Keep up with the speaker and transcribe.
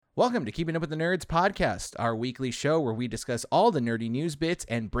Welcome to Keeping Up with the Nerds podcast, our weekly show where we discuss all the nerdy news bits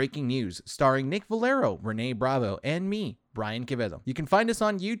and breaking news, starring Nick Valero, Renee Bravo, and me, Brian Quevedo. You can find us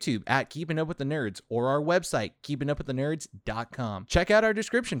on YouTube at Keeping Up with the Nerds or our website, keepingupwiththenerds.com. Check out our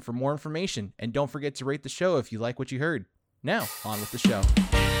description for more information, and don't forget to rate the show if you like what you heard. Now, on with the show.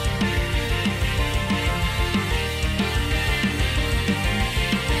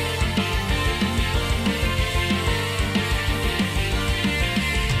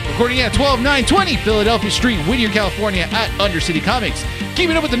 Recording at 12920 Philadelphia Street, Whittier, California at Undercity Comics.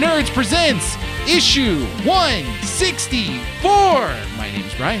 Keeping Up with the Nerds presents issue 164. My name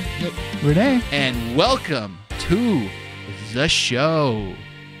is Brian. Yep. Renee. And welcome to the show.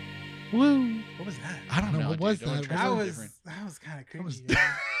 Woo. What was that? I don't know. What was dude. that? That was kind of cringy.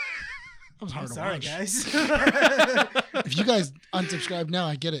 That was hard to Sorry, watch. guys. If you guys unsubscribe now,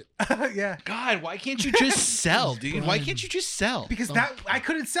 I get it. Yeah, God, why can't you just sell, dude? Why can't you just sell? because that I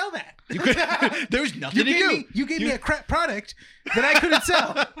couldn't sell that. You could, there was nothing to do. You gave me a crap product that I couldn't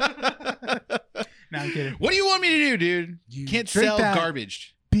sell. No, I'm kidding. What do you want me to do, dude? You Can't drink sell that.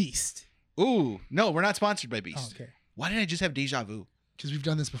 garbage. Beast. Ooh, no, we're not sponsored by Oh, Beast. okay. Why did I just have deja vu? Because we've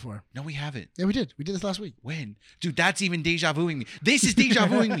done this before. No, we haven't. Yeah, we did. We did this last week. When? Dude, that's even deja vuing me. This is deja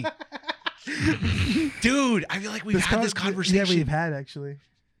vuing me. Dude, I feel like we've had this conversation. Yeah, we've had actually.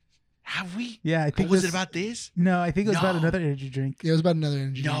 Have we? Yeah, I think. Was it about this? No, I think it was about No. another energy drink. Yeah, it was about another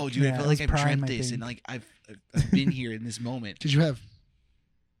energy. No, dude, Yeah, I feel it like was I've Prime, dreamt I this think. and like I've been here in this moment. Because you have.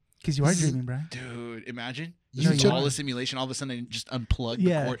 Because you are dreaming, Brian. Dude, imagine. You This is took- all a simulation. All of a sudden, I just unplugged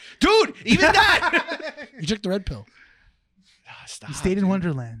Yeah. the cord. Dude, even that! You took the red pill. Ah, stop, You stayed in dude.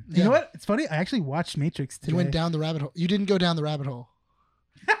 Wonderland. Yeah. You know what? It's funny. I actually watched Matrix today. You went down the rabbit hole. You didn't go down the rabbit hole.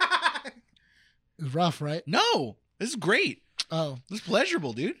 It was rough, right? No, this is great. Oh, This is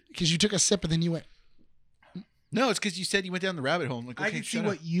pleasurable, dude. because you took a sip and then you went. No, it's because you said you went down the rabbit hole. I'm like, okay, I can see shut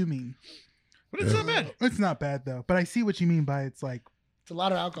what up. you mean. But it's not bad. It's not bad though, but I see what you mean by it's like. It's a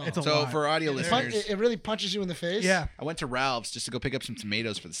lot of alcohol. It's a So lot. for audio It's fun- listeners, it really punches you in the face. Yeah. I went to Ralph's just to go pick up some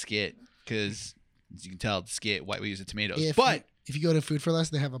tomatoes for the skit because, as you can tell, the skit we use the tomatoes. If you go to Food for Less,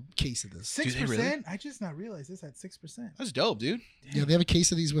 they have a case of this. Do they really? 6%? I just not realized this had 6%. that's dope, dude. Yeah, they have a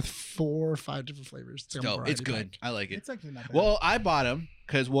case of these with 4 or 5 different flavors. It's like a dope. variety It's good. pack. I like it. It's actually not bad. Well, I bought them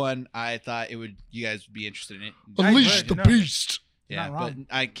because one, I thought you guys would be interested in it. Unleash I the know. beast. Yeah, Not but wrong.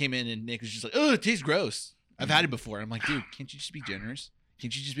 I came in and Nick was just like, "Oh, it tastes gross." I've had it before. I'm like, dude, can't you just be generous?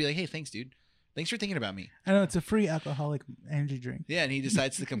 Can't you just be like, "Hey, thanks, dude. Thanks for thinking about me." I know it's a free alcoholic energy drink. Yeah, and he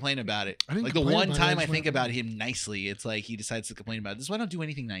decides to complain about it. I didn't Like the complain one about it, I time I just think went- about him nicely, it's like he decides to complain about it. This is why I don't do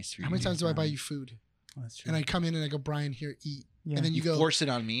anything nice for you. How many times do I buy you food? Oh, that's true. And I come in and I go, Brian, here, eat. Yeah. And then you go, force it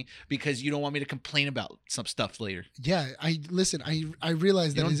on me because you don't want me to complain about some stuff later. yeah, I realize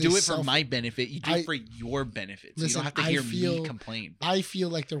You that don't is do a it for self- my benefit. You do I- it for your benefit. So you Listen, don't have to I hear feel- me complain. I feel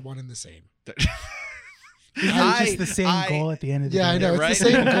like they're one and the same. It's just the same goal at the end of the Yeah, day. I know. It's right? the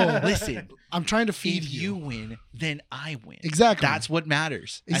same goal. Listen, I'm trying to feed if you win, then I win. Exactly. That's what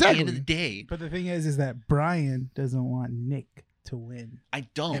matters. At the end of Exactly. the day, But the thing is that Brian doesn't want Nick to win. I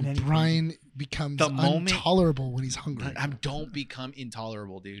don't. And then- Brian becomes The moment- intolerable when he's hungry. I don't become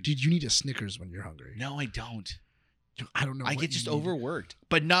intolerable, dude. Dude, you need a Snickers when you're hungry. No, I don't. I don't know. I what get you just need. overworked,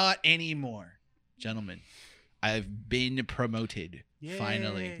 but not anymore, gentlemen. I've been promoted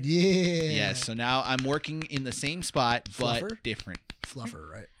finally. Yeah. Yes, so now I'm working in the same spot but Fluffer? different. Fluffer,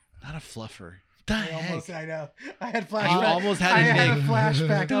 right? Not a fluffer. The I heck? know. I had flashback. You almost had I a had a Nick.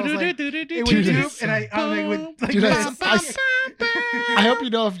 flashback. I was like, it would Dude, do, and I would like, Dude, I hope you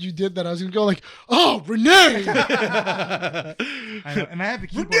know if you did that, I was gonna go like, "Oh, Renee!" I know, and I have the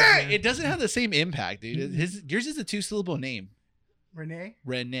keyboard. Yeah, here. it doesn't have the same impact, dude. Yours is a 2-syllable name. Renee.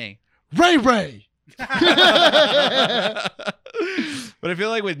 Renee. Ray Ray. But I feel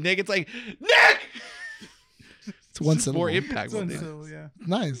like with Nick, it's like, Nick! It's one It's syllable. more impactful. So, dude. yeah.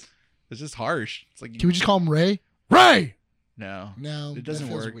 Nice. It's just harsh. It's like, Can we just call him Ray? Ray. no. No, It doesn't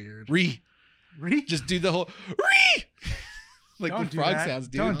that feels work. Weird. Re? Just do the whole, Ree! Like Don't the do frog that. sounds,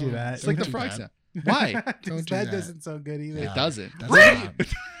 dude. Don't do that. It's like the Don't do frog that. sound. Why? Don't do that that. doesn't sound good either. Yeah. It doesn't. That's Ree!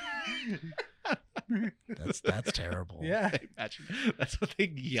 That's terrible. Yeah. Imagine. That's what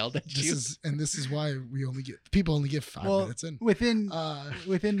they yelled at you. This is why people only get 5 Well, minutes in. within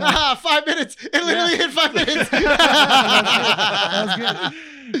within my, 5 minutes. It literally hit 5 minutes. that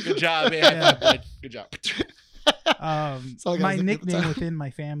was Good job, man. Yeah. Good job. good. all I gotta My say for the nickname time. within my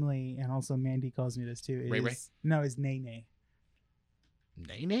family, and also Mandy calls me this too. Is, Ray Ray? No, is Nene.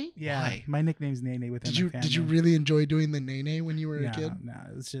 Nene? Yeah, Why? my nickname's Nene within my family. Did you really enjoy doing the Nene when you were no, a kid? No,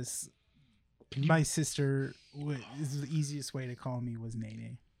 it was just Can you- my sister. This is the easiest way to call me was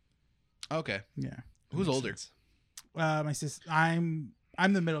Nene. Okay. Yeah. Who's Makes older? sense. My sister. I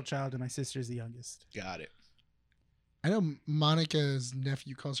I'm the middle child, and my sister's the youngest. Got it. I know Monica's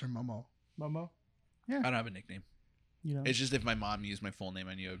nephew calls her Momo. Momo. I don't have a nickname. You know. It's just if my mom used my full name,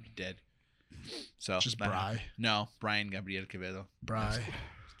 I knew I'd be dead. So Just that- Bry. No, Brian Gabriel Quevedo. Bry.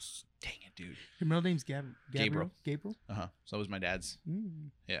 Dang it, dude. Your middle name's Gabriel. Gabriel. Gabriel. So was my dad's.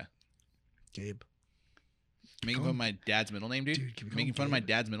 Gabe. Making Call fun of him- my dad's middle name, dude. Dude, can we call Making him fun of my Gabe?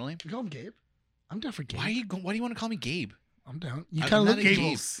 dad's middle name. We call him Gabe. I'm down for Gabe. Why do you want to call me Gabe? I'm down. You I'm kind of not look. a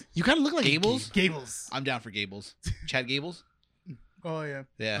Gables. You kind of look like Gables? Gabe. Gables. I'm down for Gables. Chad Gables. Oh yeah.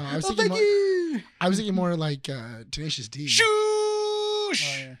 Yeah. I was Oh, thinking thank more, you. I was thinking more like Tenacious D. Shoosh. Oh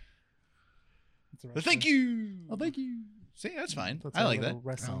yeah. That's a Well, thank you. Oh, thank you. See, that's fine. That's I our like that. little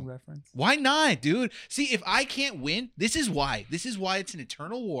wrestling Oh. reference. Why not, dude? See, if I can't win, this is why. This is why it's an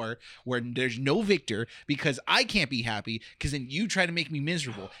eternal war where there's no victor because I can't be happy because then you try to make me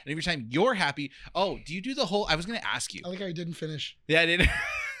miserable. And every time you're happy, oh, do you do the whole? I was going to ask you. I like how he didn't finish. Yeah, I did.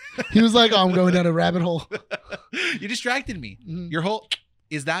 He was like, "Oh, I'm going down a rabbit hole." You distracted me. Mhm. Your whole.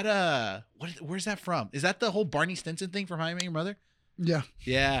 Is that where's that from? Is that the whole Barney Stinson thing from How I Met Your Mother? Yeah,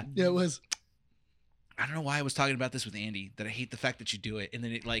 Yeah. yeah, it was. I don't know why I was talking about this with Andy, that I hate the fact that you do it. And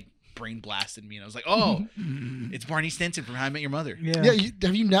then it like brain blasted me. And I was like, oh, it's Barney Stinson from How I Met Your Mother. Yeah. Yeah,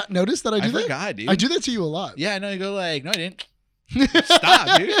 have you not noticed that I I do that? forgot, dude. I do that to you a lot. Yeah, I know. You go like, no, I didn't.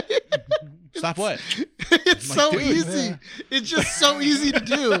 Stop, dude. Stop what? It's I'm like, so dude. easy. Yeah. It's just so easy to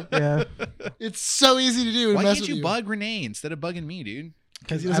do. Yeah. It's so easy to do. And Why mess can't with you bug Renee instead of bugging me, dude?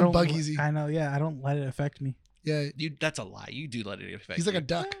 Because he I doesn't don't- bug easy. I know. Yeah. I don't let it affect me. Yeah, That's a lie. You do let it affect he's like you. a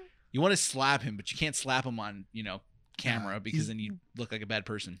duck. You want to slap him, but you can't slap him on, camera because he's- then you look like a bad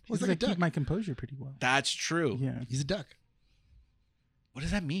person. He's Because like I a duck. keep my composure pretty well. That's true. Yeah. He's a duck. What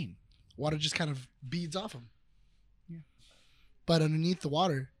does that mean? Water just kind of beads off him. Yeah. But underneath the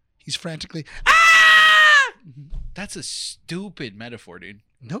water, he's frantically. That's a stupid metaphor, dude.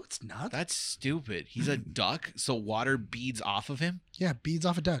 No, it's not. That's stupid. He's a duck, so water beads off of him. Yeah, beads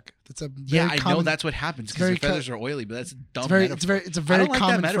off a duck. That's a Yeah, very I know common, that's what happens it's because their very feathers are oily, but that's a dumb It's very, metaphor. it's a I very don't like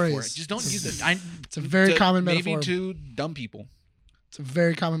common that metaphor. phrase. Just don't It's a- use it. It's a very common maybe metaphor. to dumb people. It's a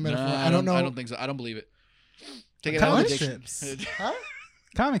very common metaphor. No, I don't know. I don't think so. I don't believe it. Take it out of Comic the diction. strips. Huh?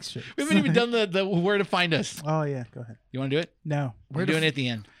 Comic strips. We haven't even done the where to find us. Oh yeah. Go ahead. You want to do it? No. We're doing it at the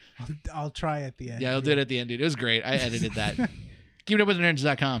end. I'll try at the end. Yeah, I'll do it at the end, dude. It was great. I edited that.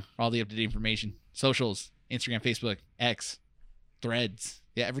 KeepItUpWithTheNerds.com for all the up-to-date information. Socials, Instagram, Facebook, X, Threads.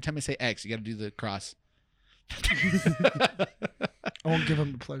 Yeah, every time I say X, you got to do the cross. I won't give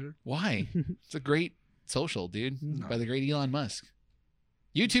him the pleasure. Why? It's a great social, dude. No. By the great Elon Musk.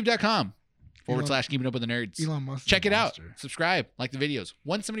 YouTube.com / Keeping Up with the Nerds. Elon Musk. is Check a it out. monster. Subscribe. Like the videos.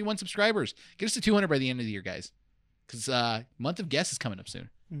 171 subscribers. Get us to 200 by the end of the year, guys. Because month of guests is coming up soon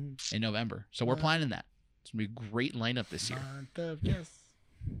Mhm. in November. So we're planning that. It's going to be a great lineup this year. Month of yes.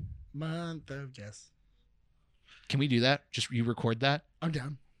 Month of yes. Can we do that? Just you record that? I'm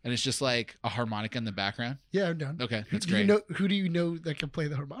down. And it's just like a harmonica in the background? Yeah, I'm down. Okay, that's Do you great. know who do you know that can play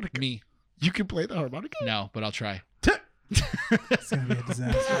the harmonica? Me. You can play the harmonica? No, but I'll try. It's gonna be a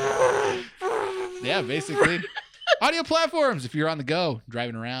disaster. Yeah, basically. Audio platforms. If you're on the go,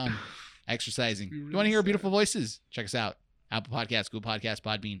 driving around, exercising. You want to hear our beautiful voices? Check us out. Apple Podcasts, Google Podcasts,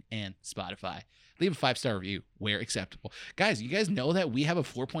 Podbean, and Spotify. Leave a 5-star review where acceptable. Guys, you guys know that we have a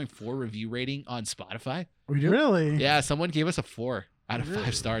 4.4 review rating on Spotify? We do? Really? Yeah, someone gave us a 4 out of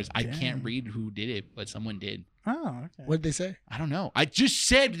 5 stars. I Dang. can't read who did it, but someone did. Oh, okay. What'd they say? I don't know. I just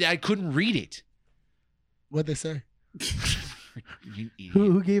said that I couldn't read it. What'd they say? You idiot.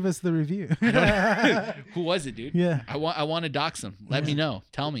 Who gave us the review? I don't- Who was it, dude? Yeah. I want to dox them. Let me know.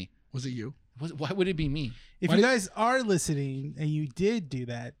 Tell me. Was it you? Why would it be me? If Why you did- guys are listening and you did do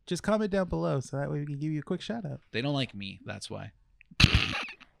that, just comment down below so that way we can give you a quick shout out. They don't like me. That's why.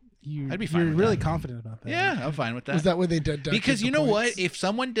 You're I'd be fine You're with really that. confident about that. Yeah, I'm fine with that. Was that what they did? Because you know what? If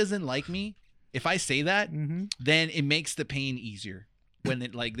someone doesn't like me, if I say that, Mm-hmm. then it makes the pain easier when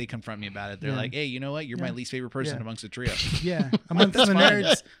they confront me about it. They're Yeah. like, "Hey, you know what? You're my Yeah. least favorite person Yeah. amongst the trio." Yeah. Amongst the fine.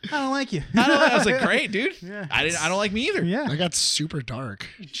 nerds, I don't like you. I was like, "Great, dude. Yeah. I don't like me either." Yeah. I got super dark.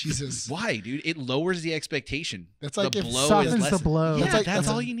 Jesus. Why, dude? It lowers the expectation. That's like the if- blow Softens is the lessened. blow. Yeah, That's like- that's that's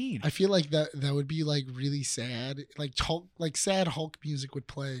all like- you need. I feel like that would be like really sad. Like Hulk, like sad Hulk music would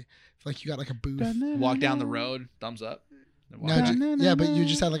play. If, like you got like a booth. Walk down the road, thumbs up. then walk No, back. yeah, but you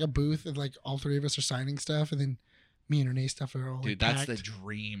just had like a booth and like all three of us are signing stuff, and then me and Renee stuff are all like Dude, that's packed. the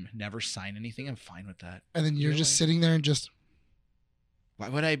dream. Never sign anything. I'm fine with that. And then you're just sitting there and just Why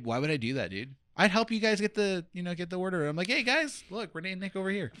would I do that, dude? I'd help you guys get the order. I'm like, hey guys, look, Renee and Nick over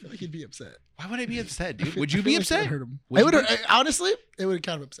here. I feel like you'd be upset. Why would I be upset, I dude? feel- Would I you feel be like that upset? hurt 'em. Would I you would be- honestly, it would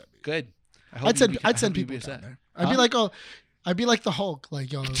kind of upset me. Good. I hope I'd you'd send be- I hope people you'd be down upset. there. I'd be Huh? like, oh, I'd be like the Hulk,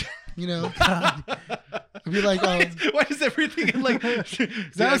 like you know. God. I'd be like, Why is everything like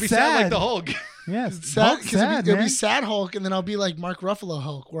That was be sad like sad. the Hulk? Yes. sad, Hulk's 'cause sad, it'll be man. sad Hulk, and then I'll be like Mark Ruffalo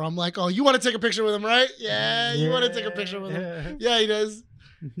Hulk, where I'm like, oh, you want to take a picture with him, right? Yeah, you want to take a picture with him? Yeah, he does.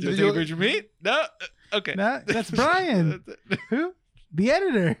 Do you take a picture of me? No. Okay. No, that's Brian. Who? The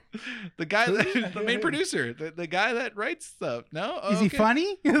editor. The guy, the main producer, the guy that writes stuff. No, Is he Okay.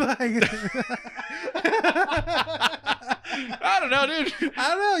 funny? Like, I don't know, dude. I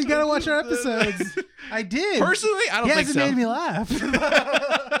don't know. You gotta watch our episodes. I did. Personally, I don't he think hasn't so. made me laugh.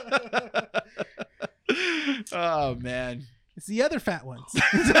 Oh man. It's the other fat ones.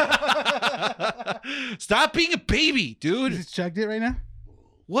 Stop being a baby, You dude. just chugged it right now.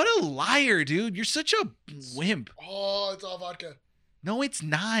 What a liar, dude. You're such a wimp. Oh, it's all vodka. No, it's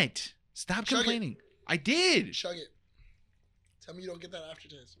not. Stop Chug it. complaining. I did. Chug it. Tell me you don't get that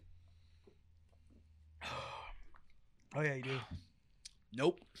aftertaste. Oh yeah, you do.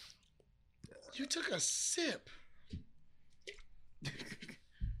 Nope. You took a sip.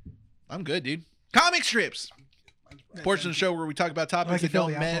 I'm good, dude. Comic strips. Portion of the show where we talk about topics can that feel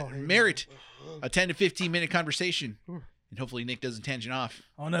don't the alcohol here. merit a 10 to 15 minute conversation. And hopefully Nick doesn't tangent off.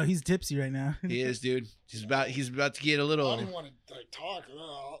 Oh no, he's tipsy right now. He is, dude. He's about to get a I little. don't even want to like talk.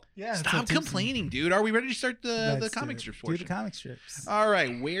 Yeah. Stop complaining, dude. Are we ready to start the Let's comic do it. strips Do portion? the comic strips. All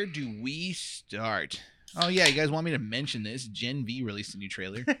right, where do we start? Oh yeah, you guys want me to mention this? Gen V released a new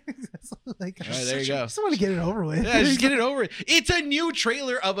trailer. Like, All right, there you go. I just want to get it over with. Yeah, just get it over. It's a new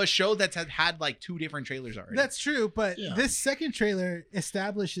trailer of a show that's had like 2 different trailers already. That's true, but Yeah. this second trailer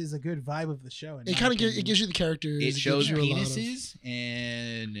establishes a good vibe of the show. in It my kind of opinion. gives you the characters. it shows gives you a lot of- penises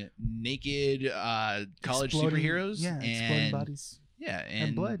and naked college Exploding- superheroes. Yeah, exploding and bodies. yeah,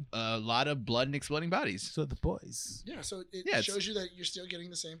 and blood. A lot of blood and exploding bodies. So the boys. Yeah, so it Yeah, it's- shows you that you're still getting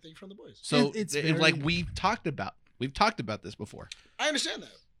the same thing from the boys. So It's like very- we've talked about this before. I understand that,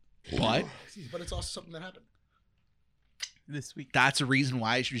 But but it's also something that happened. This week. that's a reason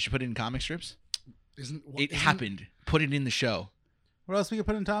why we should put it in comic strips. It happened. Put it in the show. What else we could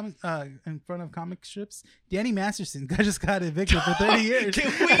put in in front of comic strips? Danny Masterson just got evicted for 30 years.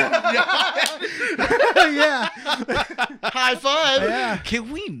 Can we not? Yeah. High five. Yeah.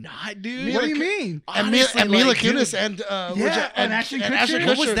 Can we not, dude? What do you mean? And Honestly, Mila like, Kunis dude, and and Ashton Kutcher?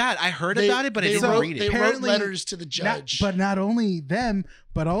 what was that? I heard about it, but I they didn't wrote, read They it. wrote Apparently- letters to the judge. But not only them,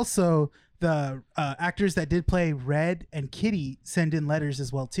 but also the actors that did play Red and Kitty send in letters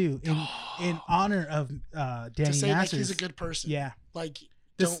as well too, in honor of Danny to say like Masterson. he's a good person. Yeah. Like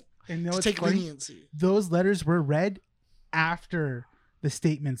This- don't and you know to what's take funny? leniency. Those letters were read after the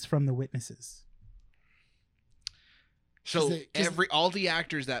statements from the witnesses, So 'cause they- all the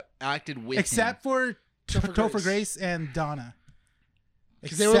actors that acted with except for Topher Topher Grace. Grace and Donna.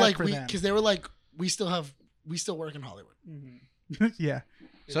 Because they were like Except for them. we still work in Hollywood. Yeah.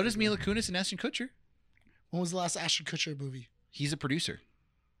 so does Mila Kunis and Ashton Kutcher. When was the last Ashton Kutcher movie? He's a producer.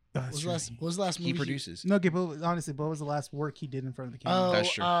 Oh, What that's was the right. last? What was the last movie? He produces. No, okay, but honestly, what was the last work he did in front of the camera? Oh,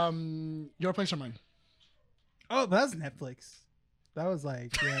 That's true. Your Place or Mine. Oh, that was Netflix. That was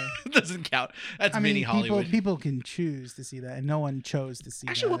like, yeah. Doesn't count. That's I mini mean, Hollywood. people can choose to see that, and no one chose to see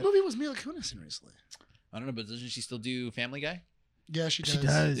Actually, that. what movie was Mila Kunis in recently? I don't know, but doesn't she still do Family Guy? Yeah, she does. She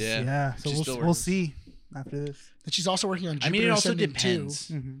does, Yeah. yeah. So She's still we'll working. see after this. And she's also working on Jupiter I mean, it also Ascending depends.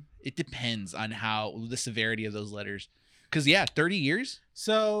 2. Mm-hmm. It depends on how the severity of those letters. Because 30 years.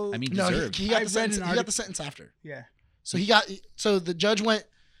 So I mean, No, deserved. he got I the sentence. read an He got artic- the sentence after. yeah, So the judge went,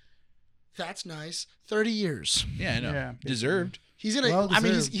 that's nice. 30 years. Yeah, I know. Yeah. Deserved. He's gonna. Well I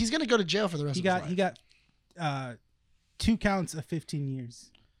mean, deserved. he's gonna go to jail for the rest he of his got life. 2 counts of 15 years.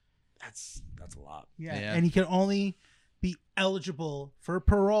 That's a lot. Yeah. Yeah. And he can only be eligible for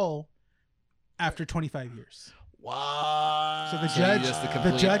parole after 25 years. Wow. So the So judge, just the the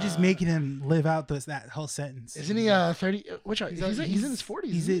complete- judge is making him live out that whole sentence. Isn't he 30? Which he's in his 40s.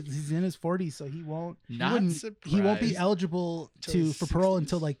 He's isn't he? in his 40s, so he won't Not wouldn't- surprised. he won't be eligible Till for parole 60s.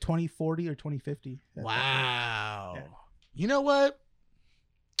 until like 2040 or 2050. Wow. Yeah. You know what?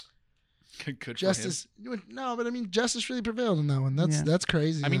 Good for him. Justice. No, but I mean, justice really prevailed in that one. Yeah. That's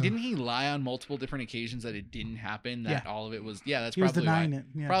crazy. I mean, though. didn't he lie on multiple different occasions that it didn't happen? That all of it was. Yeah, that's He was probably denying why. it.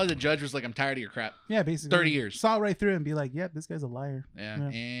 Yeah. Probably the judge was like, "I'm tired of your crap." Yeah, basically 30 years. Saw right through it and be like, "Yep, this guy's a liar." Yeah, Yeah.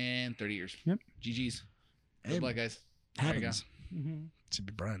 and 30 years. Yep. GG's. Hey, Good luck, guys. There you go. happens. Mm-hmm. To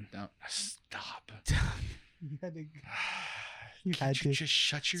be Brian. Don't stop. You had to. You had Could you to. just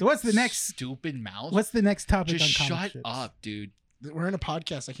shut your So what's the next- stupid mouth? What's the next topic just on comic shut strips? up, dude. We're in a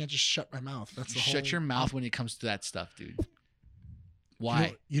podcast. I can't just shut my mouth. That's the whole. Shut your mouth when it comes to that stuff, dude. You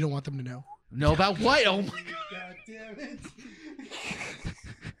Why? You don't want them to know. Know about what? Oh my God damn it.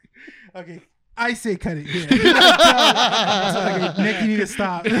 Okay. I say cut it here. Like, Nick, you need to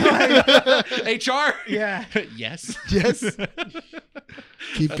stop. Like, HR. yeah. Yes. Yes.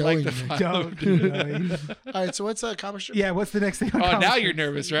 Keep I'd going. like to Nick. find- Don't keep going. All right. So what's comic strip? Yeah, what's the next thing? on Oh, now comic you're strips?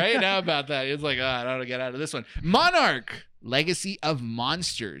 nervous, right? Now about that. It's like, I don't want to get out of this one. Monarch Legacy of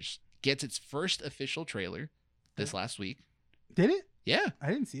Monsters gets its first official trailer this last week. Did it? Yeah. I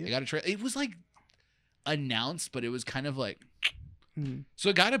didn't see It it. got a trailer. It was like announced, but it was kind of like. Hmm. So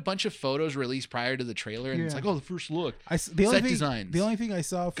it got a bunch of photos released prior to the trailer, and it's Yeah. like, oh, the first look. The only Set thing, designs. The only thing I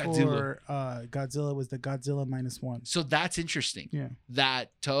saw Godzilla. for Godzilla was the Godzilla -1. So that's interesting. Yeah.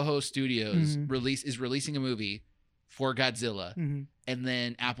 That Toho Studios Mhm. is releasing a movie for Godzilla, Mm-hmm. and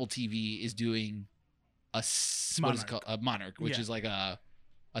then Apple TV is doing what is it Monarch. called? A Monarch, which Yeah. is like a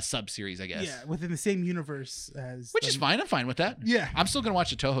sub series, I guess. Yeah, within the same universe as. Which is fine. I'm fine with that. Yeah. I'm still gonna watch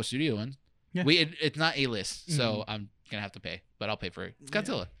the Toho Studio one. Yeah. It's not A list, so I'm gonna have to pay, but I'll pay for it. It's Yeah.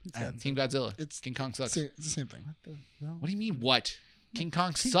 Godzilla. It's Godzilla. Team Godzilla. It's King Kong sucks. it's the same thing. What do you mean? What? King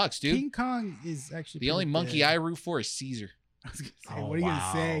Kong sucks, dude. King Kong is actually The only pretty monkey good. I root for is Caesar. I was gonna say, Oh, what are you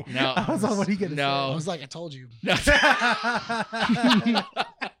wow. gonna say? No. I was like, what are you gonna No. I was like, I told you. No. say? I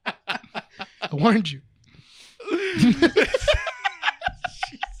warned you.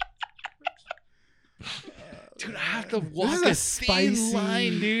 Dude, I have to walk is a a thin spicy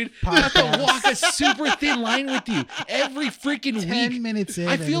line, dude. I have to podcast. walk a super thin line with you every freaking 10 week. minutes in.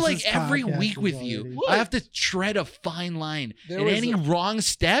 I and feel this like is every podcast week is with already- you, I have to tread a fine line. There And was any a- wrong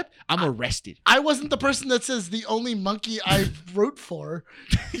step, I'm arrested. I wasn't the person that says the only monkey I wrote for.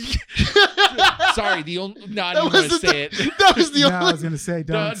 Sorry, the only. No, I That don't want to wasn't say it. That was the No, I only. was gonna say,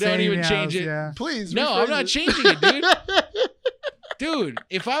 Don't say even anything change else, it. Yeah. Please. No, I'm rephrase not it. changing it, dude. Dude,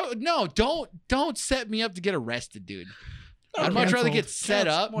 if I don't set me up to get arrested, dude. I'd much rather Canceled. get set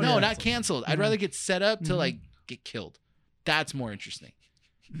Canceled. up. More No, not canceled. canceled. I'd Mhm. rather get set up to Mhm. like get killed. That's more interesting.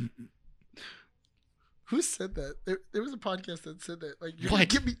 Who said that? There was a podcast that said that. Like, you're What?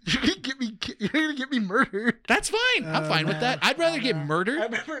 gonna you're gonna get me murdered. That's fine. I'm Oh, fine with no. that. I'd rather Oh, get no.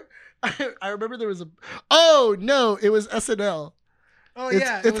 murdered. I remember there was a. Oh no! It was SNL. Oh It's,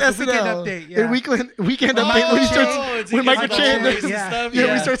 yeah, it's it was the weekend SNL. update. The Yeah. weekend Oh, update when he starts. it's when Michael Michael Chan Chan does- and yeah. stuff. Yeah,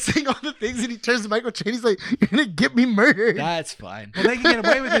 Yeah, we start saying all the things, and he turns to Michael Chan. He's like, "You're gonna get me murdered." That's fine. Well, they can get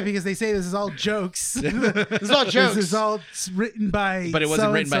away with it because they say this is all jokes. This is all jokes. This is all written by. But it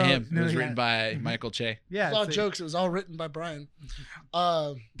wasn't written by so-and-so. him. It No, was yeah. written by Michael Che. Yeah, It's all it's- jokes. It was all written by Brian.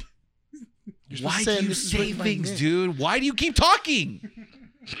 You're supposed Why to say do you this is say written by things, Nick. dude? Why do you keep talking?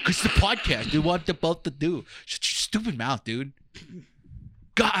 Because the podcast. Do what they're about to do. Shut your stupid mouth, dude.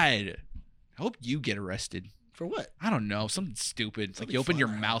 God. I hope you get arrested. For what? I don't know. Something stupid. It's like That'll you be open your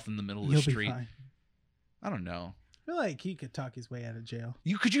fun. mouth in the middle of He'll the be street. fine. I don't know. I feel like he could talk his way out of jail.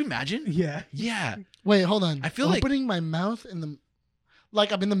 Could you imagine? Yeah. Yeah. Wait, hold on. I feel like- opening my mouth in the,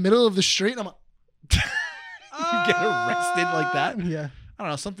 like I'm in the middle of the street. And You get arrested like that? Yeah. I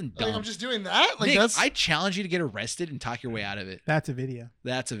don't know. Something dumb. I'm just doing that. Like Nick, that's. I challenge you to get arrested and talk your way out of it. That's a video.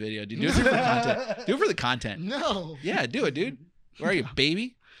 That's a video, dude. Do it for the content. Do it for the content. no. Yeah, do it, dude. Where are you,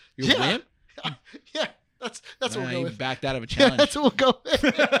 baby? You're Yeah. a wimp? Yeah, that's what we'll go you with. backed out of a Yeah, challenge. that's what we'll go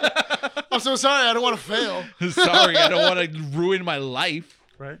with. I'm so sorry. I don't want to fail. Sorry, I don't want to ruin my life.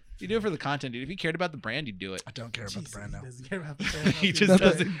 Right. You do it for the content, dude. If you cared about the brand, you'd do it. I don't care about the brand now. He doesn't care about the brand. He just Nothing.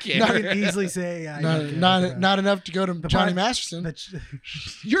 doesn't care. Not- He can easily say, I don't care about the Not brand. not enough to go to Johnny pod- Masterson.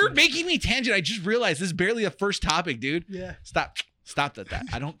 You're making me tangent. I just realized this is barely the first topic, dude. Yeah. Stop that.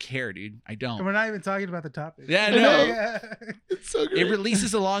 I don't care, dude. I And don't. we're not even talking about the topic. Yeah, I know. Yeah. It's so great. It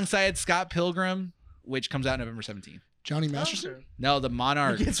releases alongside Scott Pilgrim, which comes out November 17th. Johnny Masterson. Oh, No, the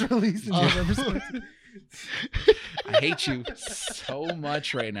Monarch. It gets released in Oh. November 17th. I hate you so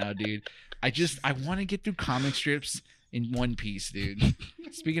much right now, dude. I want to get through comic strips in One Piece, dude.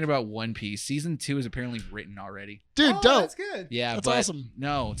 Speaking about One Piece, season 2 is apparently written already. Dude, Oh, dope. that's good. Yeah, That's but awesome.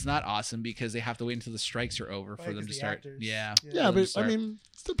 no, it's not awesome because they have to wait until the strikes are over for Right, them 'cause to the start. actors. Yeah. Yeah. Yeah, them to but I start. mean,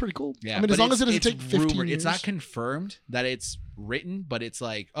 it's still pretty cool. Yeah, I mean, but as long as it it's doesn't take 15 rumored. years. It's not confirmed that it's written, but it's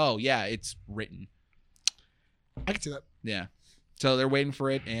like, oh yeah, it's written. I can see that. Yeah. So they're waiting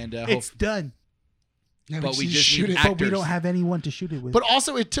for it, and It's done. Yeah, But we just shoot need it. act- But we Actors. don't have anyone to shoot it with. But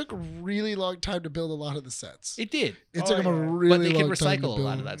also, it took a really long time to build a lot of the sets. it did. It Oh, took them a yeah. really But they long can time to recycle a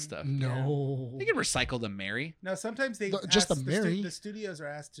lot build. of that stuff. No. They can recycle the Mary. no, sometimes they Just ask the Mary. the studios are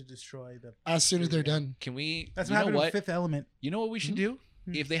asked to destroy the. As soon as they're done. Can we? That's you what know happened what? with Fifth Element. You know what we should do?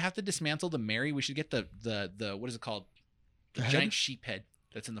 Hmm. If they have to dismantle the Mary, we should get the what is it called? The The head? giant sheep head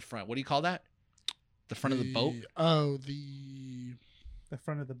that's in the front. What do you call that? The front of the boat? Oh, the. The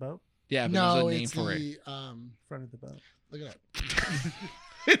front of the boat. Yeah, but No, there's a name it's for it. the. Front of the boat. Look at that.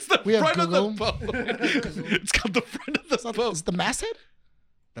 It's the We have front of the Google. boat. It's called the front of the It's, not, boat. it's the masthead?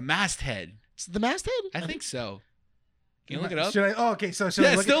 The masthead. It's the masthead? I think so. Can you look it up? Should I? Oh, okay. So should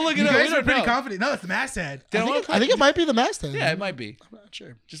Yeah, I look still look it you up. We guys are don't pretty know. confident. No, it's the masthead. I think it might be the masthead. Yeah, it might be. I'm not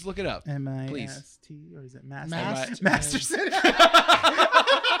sure. Just look it up. M-I-S-T or is it Mast- Masterson?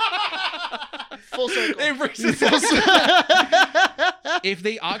 Full circle. They bring us- Full circle. If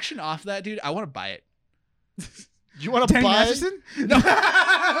they auction off that, dude, I want to buy it. You want to Danny buy Masterson? No.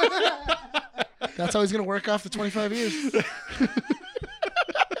 That's how he's going to work off the 25 years.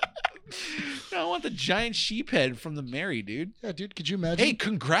 I want the giant sheep head from the Mary, dude. Yeah, dude, could you imagine? Hey,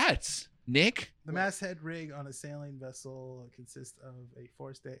 congrats, Nick. The masthead rig on a sailing vessel consists of a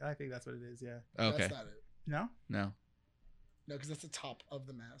forestay. I think that's what it is. Yeah. Okay. That's not it. No. No. No, because that's the top of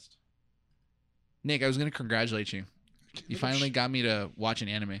the mast. Nick, I was going to congratulate you. You finally got me to watch an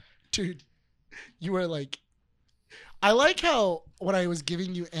anime. Dude, you were like, I like how when I was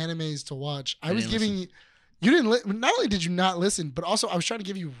giving you animes to watch, I was didn't giving listen. you didn't not only did you not listen, but also I was trying to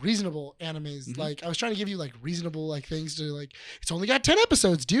give you reasonable animes. Mhm. Like I was trying to give you like reasonable like things to like, it's only got 10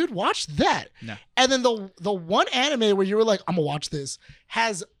 episodes, dude. Watch that. No. And then the one anime where you were like, I'm gonna watch this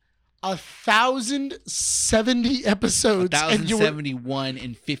has 1,070 episodes. And you were, 1,071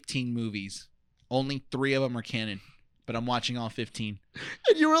 in 15 movies. Only 3 of them are canon, but I'm watching all 15.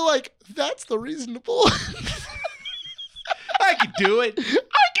 and you were like, that's the reasonable. I could do it. I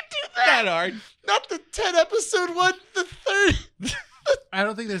can do that. That hard. Not the 10 episode one, the 30. I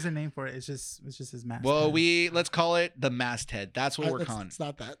don't think there's a name for it. It's just his masthead. Well, let's call it the masthead. That's what we're calling. It's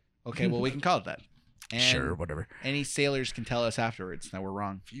not that. Okay, well, we can call it that. And whatever. any sailors can tell us afterwards that we're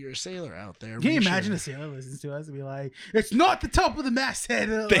wrong. If you're a sailor out there, Can you be imagine sure. a sailor listens to us and be like, "It's not the top of the masthead."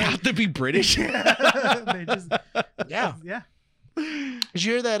 They have to be British. They just, Yeah. yeah. Did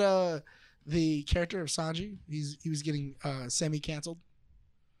you hear that the character of Sanji, he was getting semi-canceled?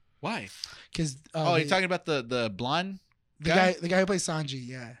 Why? Because Oh, you're talking about the blonde the guy? guy who plays Sanji,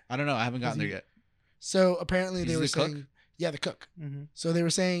 yeah. I don't know. I haven't gotten there yet. So apparently they He's were the cook? saying, yeah, the cook. Mm-hmm. So they were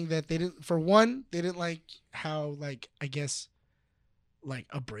saying that they didn't like how like I guess like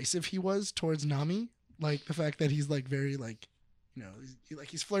abrasive he was towards Nami, like the fact that he's like very like, you know,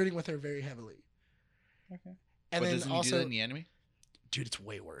 he's flirting with her very heavily. Okay. And But then doesn't he do also, that in the anime? dude, it's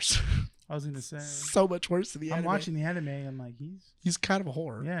way worse. I was gonna say. So much worse than the I'm anime. watching the anime. I'm like, He's kind of a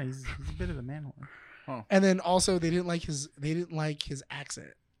whore. yeah, he's a bit of a man whore. And then also they didn't like his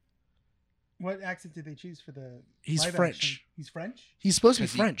accent. What accent did they choose for the? He's live French. action? He's French. He's supposed to be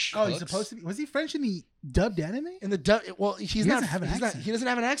Because he- French. Oh, he's Cooks? supposed to be. Was he French in the dubbed anime? In the well, he's He not. doesn't have an he's not. accent. He doesn't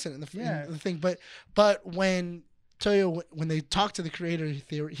have an accent in the, Yeah. in the thing. But when Toyo, when they talked to the creator,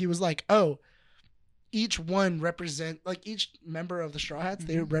 he was like, oh, each one represent like each member of the Straw Hats.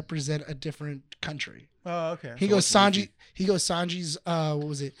 They represent a different country. Oh, okay. He So goes what's Sanji. Luffy? He goes Sanji's. What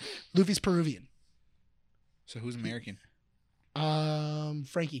was it? Luffy's Peruvian. So who's American?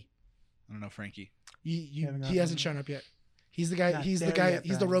 Frankie. I don't know, Frankie. He Haven't hasn't gotten shown up yet. He's the guy. Not He's the there guy. yet,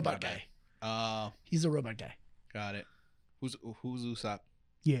 He's the Brian. robot guy. Oh, He's the robot guy. got it. Who's Usopp?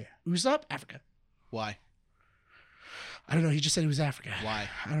 Yeah. Usopp, Africa. Why? I don't know. He just said he was Africa. Why?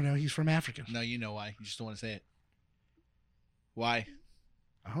 I don't know. He's from Africa. No, you know why. You just don't want to say it. Why?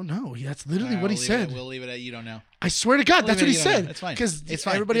 I don't know. That's literally Alright, what he we'll leave said. We'll leave it at you don't know. I swear to God, We'll that's what leave he it at you don't know. said. It's fine. Because It's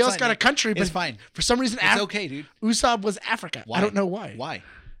fine. everybody It's else fine, got a Nick. country, but It's fine. for some reason, It's okay, dude. Usopp was Africa. Why? I don't know why. Why?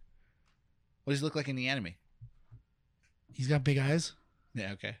 What does he look like in the anime? He's got big eyes.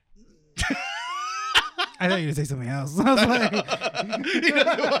 Yeah, okay. I thought you were gonna say something else. I was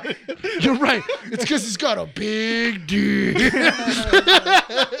like, You're right. It's because he's got a big dick.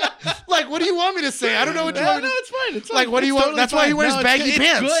 Like, what do you want me to say? I don't know what you want me to it's fine. It's Like, what do you want? That's why he wears baggy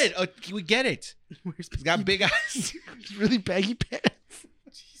pants. It's good. We get it. He's got big eyes. It's really baggy pants.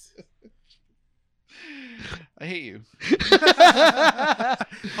 I hate you.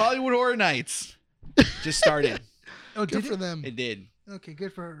 Hollywood Horror Nights just started. oh, Good did for it? them. It did. Okay,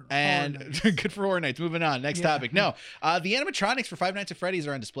 good for. And Horror Nights. good for Horror Nights. Moving on. Next Yeah. topic. No, the animatronics for Five Nights at Freddy's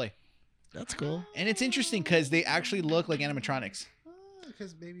are on display. That's cool. And it's interesting because they actually look like animatronics.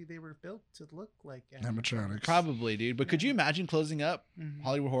 Because maybe they were built to look like Animatronics. Probably, dude. But could you imagine closing up Mhm.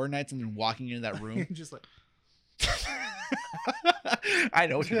 Hollywood Horror Nights and then walking into that room? Just like I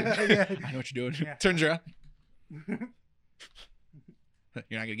know what you're doing. Yeah. I know what you're doing. Yeah. Turns around.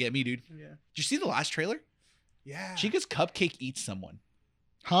 You're not gonna get me, dude. yeah, Did you see the last trailer? yeah. Chica's cupcake eats someone.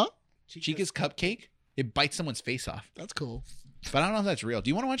 Huh? Chica's cupcake, it bites someone's face off. That's cool. But I don't know if that's real. Do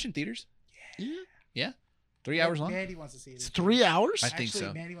you want to watch it in theaters? Yeah. 3 hours long? Mandy wants to see it. It's 3 hours? I think Actually,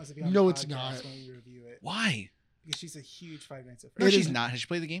 so. Mandy wants to be on No, the it's podcast not. when we review it Why? because she's a huge Five Nights at No, Freddy's. she's is- not. Has she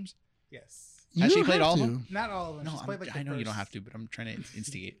played the games? Yes, You Has she don't played have all of to. them? not all of them. No, she's played like I the know you don't first- have to, but I'm trying to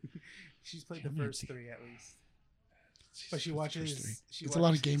instigate. She's played Yeah, the me first too. 3 at least. But she watches. It's a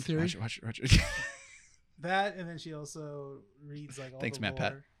lot of game theory. Watch it. that, and then she also reads like all Thanks, the Matt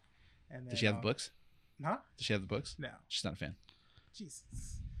Pat. lore. And Does she have the books? Huh? Does she have the books? No. She's not a fan. Jesus.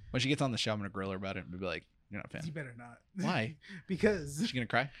 When she gets on the show, I'm gonna grill her about it and be like, "You're not a fan. You better not. Why? Because Is she gonna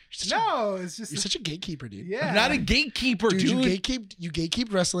cry?" no, it's just You're such a gatekeeper, dude. yeah. I'm not a gatekeeper, dude. You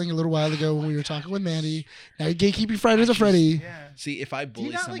gatekeep wrestling a little while ago when we were talking with Mandy. Now you gatekeeping Fridays with Freddy. Yeah. See, if I Do bully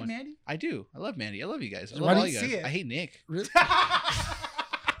you not someone, like Mandy? I do. I love Mandy. I love you guys. I Why love do all you you see guys. it? I hate Nick. Really?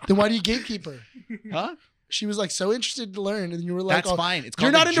 Then why do you gatekeep her? Huh? She was like so interested to learn, and you were like, That's oh, fine. It's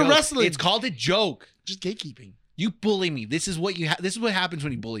you're called not a into joke. wrestling. It's called a joke. just gatekeeping. You bully me. This is what this is what happens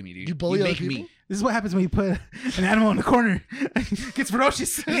when you bully me, dude. You bully other make people? me. This is what happens when you put an animal in the corner. Gets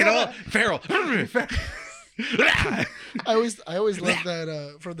ferocious. You know, feral. I always love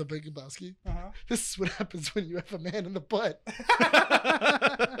that from the Big Lebowski. Uh-huh. This is what happens when you have a man in the butt.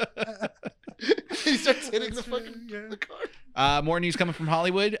 He starts hitting the fucking the car. More news coming from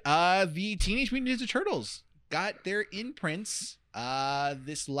Hollywood. The Teenage Mutant Ninja Turtles got their imprints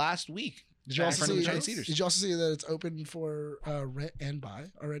this last week. Did you in also front of the see? Giant Cedars. Did you also see that it's open for rent and buy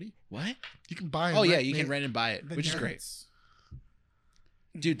already? What? You can buy. And Oh yeah, rent you can it. rent and buy it, The which is great. nerds.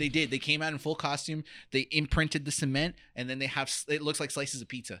 Dude, they did. They came out in full costume. They imprinted the cement, and then they have. It looks like slices of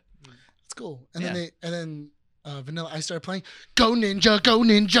pizza. It's cool. And Yeah. then Vanilla Ice started playing. Go Ninja, go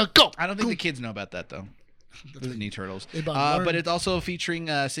Ninja, go. I don't think Go. the kids know about that though. The Ninja Turtles. They bought But it's also featuring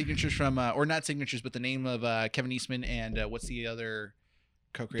signatures from, or not signatures, but the name of Kevin Eastman and what's the other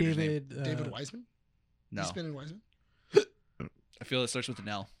co-creator's name? David Wiseman. No, Eastman and Wiseman. I feel it starts with an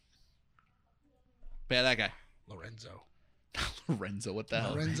L. But yeah, that guy. Lorenzo. Lorenzo, what the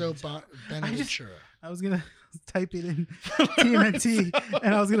hell? Lorenzo Bonaventura. I was gonna type it in TMNT,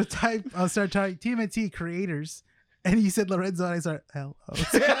 and I was start typing TMNT creators, and you said Lorenzo, and I started hello.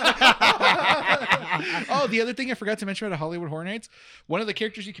 Oh, the other thing I forgot to mention about Hollywood Horror Nights, one of the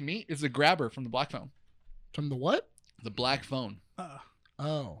characters you can meet is the Grabber from the Black Phone. From the what? The Black Phone.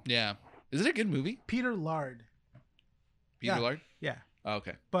 Oh. Yeah. Is it a good movie? Peter Lard. Peter Yeah. Lard? Yeah, Oh,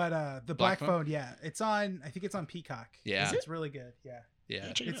 okay. but the Black Black Phone? Phone, yeah, it's on. I think it's on Peacock. Yeah. it's really good. Yeah,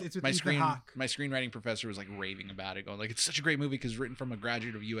 Yeah. Check it out. it's with My Ethan Hawke. screenwriting professor was like raving about it, going like, it's such a great movie because written from a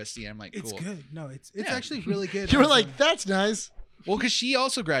graduate of USC. I'm like, It's cool. good. No, it's Yeah. actually really good. You were as like, a- that's nice. Well, because she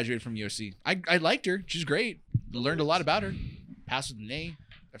also graduated from USC. I liked her. She's great. Learned a lot about her. Passed with an A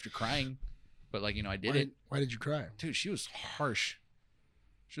after crying. But like, I did it. Why did you cry? Dude, she was harsh.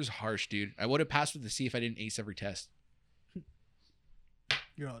 She was harsh, dude. I would have passed with the C if I didn't ace every test.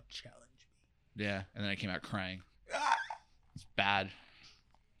 You're all challenge me. Yeah. And then I came out crying. It's bad.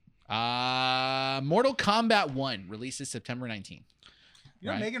 Mortal Kombat 1 releases September 19th. You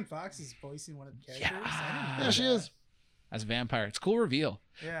know, Right. Megan Fox is voicing one of the characters. I didn't know Yeah, she that. is. As a vampire. It's a cool reveal.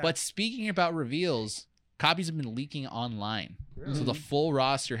 Yeah. But speaking about reveals, copies have been leaking online. Really? So the full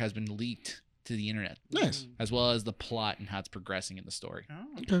roster has been leaked to the internet, Nice. as well as the plot and how it's progressing in the story. Oh.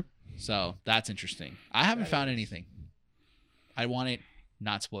 Okay. So that's interesting. I haven't That found is. anything. I want it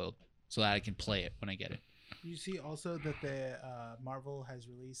not spoiled so that I can play it when I get it. You see also that the Marvel has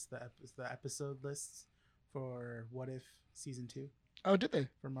released the episode lists for What If Season 2 Oh, did they?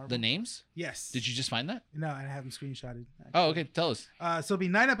 for Marvel. The names? Yes. Did you just find that? No, I haven't screenshotted. Actually. Oh, okay. Tell us. So it'll be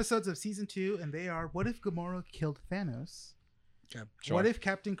 9 episodes of Season 2, and they are: What if Gamora killed Thanos? Okay. Sure. What if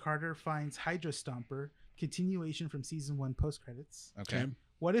Captain Carter finds Hydra Stomper? Continuation from Season 1 post credits. Okay.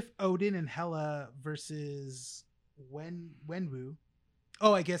 What if Odin and Hela versus Wenwu?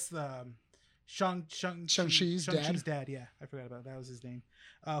 Oh, I guess the Shang-Chi's dad. Yeah, I forgot about that. Was his name.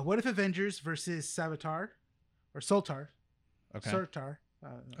 What if Avengers versus Savitar or Sultar? Okay. Surtar.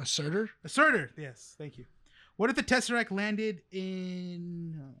 Asserter? Surtur. Yes, thank you. What if the Tesseract landed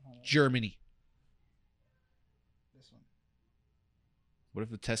in Germany. this one? What if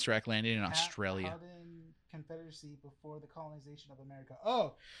the Tesseract landed in Australia? Howden Confederacy before the colonization of America.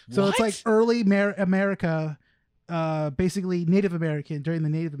 Oh, so it's What? like early America, basically Native American during the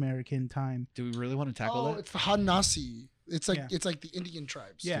Native American time. Do we really want to tackle Oh, that? it's the Hanasi. It's like Yeah. it's like the Indian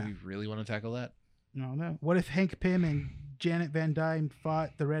tribes. Yeah. Do we really want to tackle that? No. What if Hank Pym and Janet Van Dyne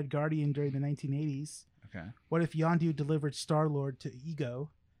fought the Red Guardian during the 1980s? Okay. What if Yondu delivered Star Lord to Ego?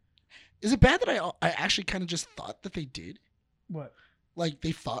 Is it bad that I actually kind of just thought that they did? What? Like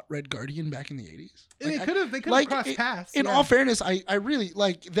they fought Red Guardian back in the 80s? They Like, could have. They could have like, crossed it- paths. in yeah. all fairness, I really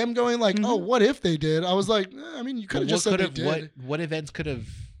like them going like, oh, Mhm. what if they did? I was like, I mean, you could have just said they did. what events could have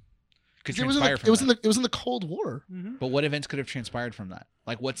could It was in transpire the, from it was that? in the it was in the Cold War. Mhm. But what events could have transpired from that?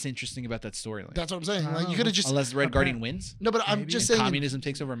 Like, what's interesting about that storyline? That's what I'm saying. I Like don't you could have know. just Unless the Red Apparent- Guardian wins no, but I'm Maybe. just and saying. communism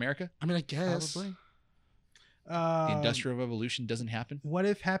takes over America. I mean, I guess. Probably. The Industrial Revolution doesn't happen. What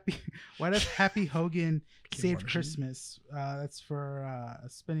if Happy Hogan saved War Machine. Christmas? That's for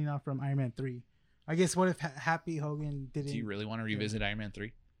spinning off from Iron Man 3. I guess what if Happy Hogan didn't? Do you really want to revisit Iron Man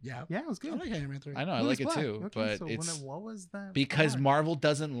 3? Yeah. Yeah, it was I good. like Iron Man 3. I know, I Lewis like Black. it too, Okay, but so it's what was that? because about? Marvel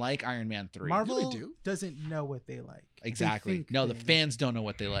doesn't like Iron Man 3. Marvel No, they do. doesn't know what they like. They Exactly. think No, the they- fans don't know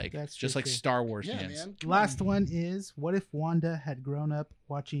what they like. That's Just true, like too. Star Wars Yeah, fans. man. Come Last on. one is what if Wanda had grown up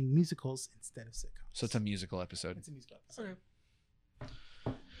watching musicals instead of sitcoms? So it's a musical episode. It's a musical episode.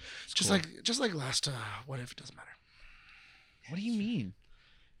 Okay. It's Just cool. like last. What if it doesn't matter? What do you mean?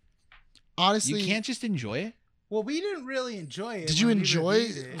 Honestly, You can't just enjoy it? Well, we didn't really enjoy it. Did you when we enjoy?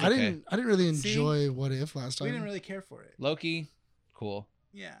 reviewed it. I didn't. I didn't really See? enjoy What If last time. We didn't really care for it. Loki, cool.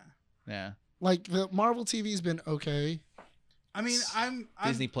 Yeah. Yeah. Like the Marvel TV's been okay. I mean, I'm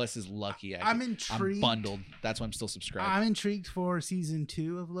Disney Plus is lucky. I'm I'm intrigued. bundled. That's why I'm still subscribed. I'm intrigued for season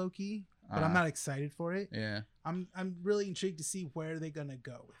 2 of Loki, but I'm not excited for it. Yeah. I'm really intrigued to see where they're gonna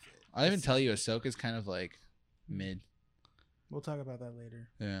go with it. I'll even tell you, Ahsoka's kind of like mid. We'll talk about that later.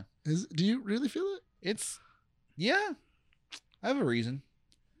 Yeah. Do you really feel it? It's, yeah. I have a reason.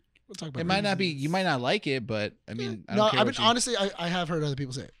 We'll talk about It might not be, reasons. you might not like it, but I mean, I no. don't care I what mean, you- honestly, I have heard other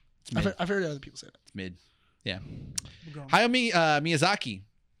people say it. it's mid. I've heard other people say it. It's mid. Yeah. We're going. Hayao Miyazaki.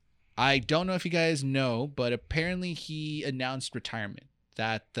 I don't know if you guys know, but apparently he announced retirement.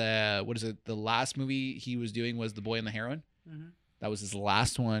 That the last movie he was doing was The Boy and the Heroine. Mhm. That was his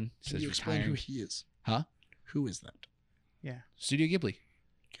last one. He Can says you explain who retiring. he is? Huh? Who is that? Yeah. Studio Ghibli.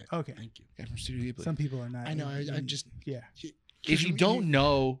 Okay. Thank you. Guy from Studio Ghibli. Some people are not. I know. I just. Yeah. If you don't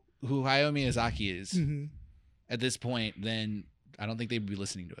know who Hayao Miyazaki is Mhm. at this point, then I don't think they would be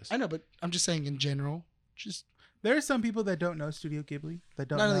listening to us. I know, but I'm just saying in general. Just There are some people that don't know Studio Ghibli that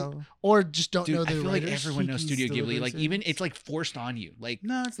don't Not only- know. or just don't Dude, know I the feel like writers. everyone knows Kiki's Studio Ghibli. Delivery Like even Service. it's like forced on you. Like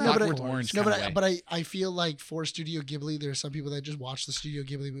No, it's No, not. but Clockwork Orange. No, kinda way. but I feel like for Studio Ghibli, there are some people that just watch the Studio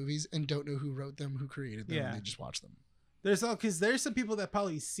Ghibli movies and don't know who wrote them, who created them, Yeah. and they just watch them. There's all because there's some people that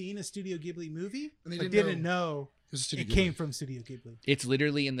probably seen a Studio Ghibli movie And they but didn't didn't know It was Studio it Ghibli. came from Studio Ghibli. It's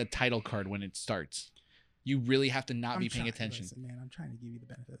literally in the title card when it starts. You really have to not I'm be paying trying- attention. listen, man, I'm trying to give you the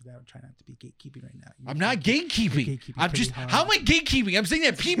benefit of the doubt. I'm trying not to be gatekeeping right now. I'm not gatekeeping. gatekeeping I'm pretty just hard. how am I gatekeeping? I'm saying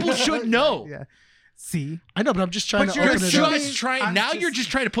that people should know. Yeah. See. I know, but I'm just trying But to you're open it up. just trying. I'm Now just- you're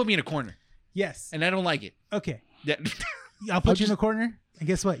just trying to put me in a corner, Yes. and I don't like it. Okay. Yeah. I'll put I'm you in the corner. And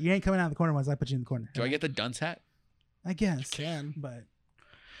guess what? You ain't coming out of the corner once I put you in the corner. Do I get the dunce hat? I guess. Can. But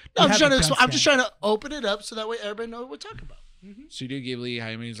No, You have a I'm just dunce trying to open it up so that way everybody knows what we're talking about. Studio Ghibli,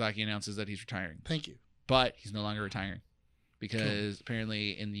 Hayao Miyazaki announces that he's retiring, Thank you. but he's no longer retiring because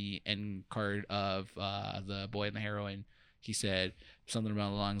apparently in the end card of The Boy and the Heroine, he said something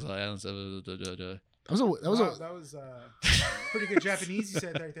about along the lines of That was a pretty good Japanese you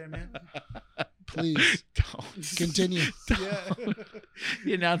said right there, man. please Don't. continue. Yeah.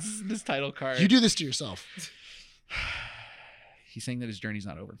 He announces this title card. You do this to yourself. He's saying that his journey's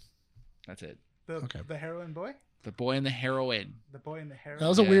not over. That's it. Okay. The heroine boy? The Boy and the Heroine. The boy and the heroine. That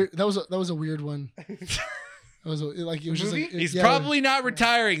was a Yeah. weird. That was a weird one. That was like it was just movie? like He's yeah, probably not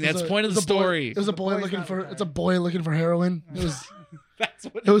retiring. it was That's a- the point of it the was a boy- story. It was a The boy boy's looking not for. retiring. It's a boy looking for heroin. It was. That's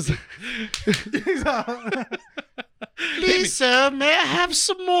what It was. Please. Please, sir, may I have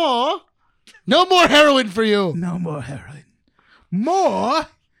some more? No more heroin for you. No more heroin. More?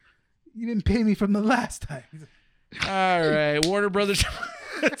 You didn't pay me from the last time. All right, Warner Brothers.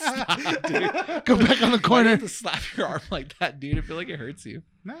 Stop, dude. Go back on the Why do you corner. have to slap your arm like that, dude? I feel like it hurts you.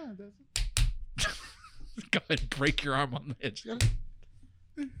 No, it doesn't. Go ahead and break your arm on the edge.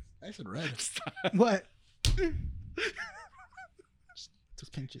 I said red. Stop. What?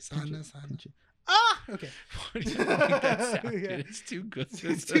 Just pinch it. Pinch Sana, it. sana. Pinch it. Ah! Okay. Why do you make that sound, dude? Yeah. It's too good.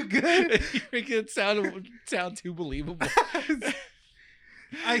 It's too good? You're making it sound too believable.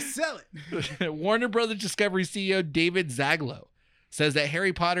 I sell it. Warner Brothers Discovery CEO David Zaglow says that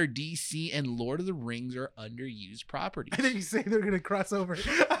Harry Potter, DC, and Lord of the Rings are underused properties. I think you say they're gonna cross over.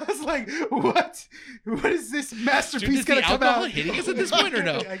 I was like, what? What is this masterpiece Dude, is gonna the come alcohol out? hitting us at this point or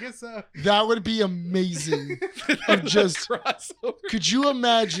no? I guess so. That would be amazing. Of just- crossover. Could you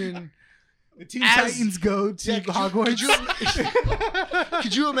imagine? The Teen As- Titans go to Yeah, Hogwarts.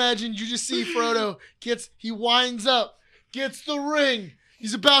 Could you imagine? You just see Frodo he winds up, gets the ring.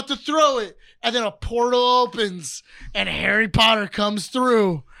 He's about to throw it, and then a portal opens, and Harry Potter comes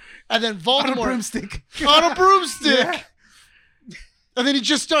through, and then On a Voldemort broomstick. on a broomstick, Yeah. and then he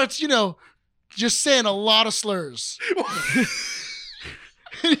just starts, just saying a lot of slurs.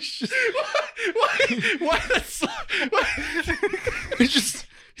 It's just, Why? it's just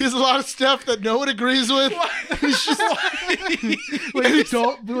He has a lot of stuff that no one agrees with. He's just Wait, is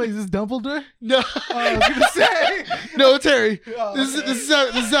this Dumbledore? no, I was gonna say. no, it's Harry. Oh, This okay.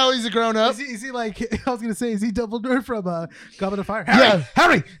 is how he's a grown up. Is he like? I was gonna say, is he Dumbledore from Goblet of Fire? Yeah.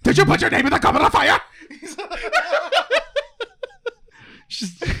 Harry, did you put your name in the Goblet of Fire?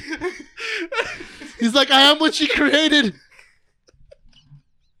 Just- he's like, I am what you created.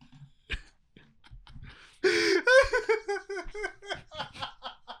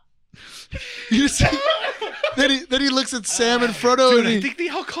 You see, then he looks at Sam and Frodo, Dude, and I he, think the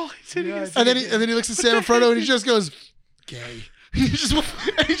alcohol is hitting Yeah, us. and then he looks at Sam and Frodo, and he just goes, "Gay." He just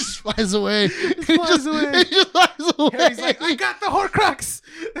flies away. He flies away. He just flies away. Harry's like, I got the Horcrux.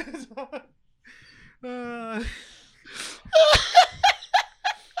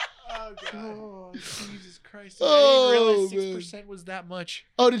 Oh, Jesus Christ. Oh, I didn't man. realize 6% was that much.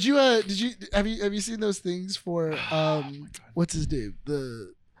 Oh, did you have you seen those things for what's his name,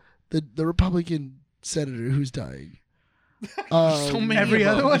 the Republican senator who's dying? So many every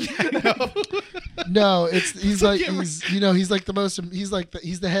of other them. one? No, he's like Yeah, he's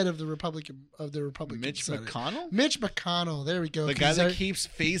the head of the Republican Mitch Senate. McConnell? Mitch McConnell. There we go. The 'cause guy he's that our- keeps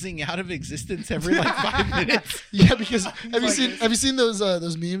phasing out of existence every like 5 minutes. yeah, because have like you seen those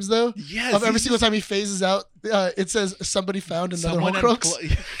memes though? Yes. Of every he's single just- time he phases out, it says somebody found another Someone,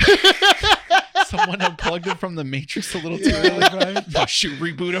 Horcrux. someone unplugged him from the Matrix a little too Yeah, early. right. Oh, shoot,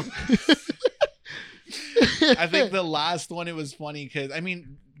 reboot him. I think the last one, it was funny because, I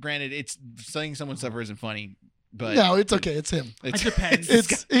mean, granted, it's saying someone suffer isn't funny, but no, it's okay. It's him. It depends.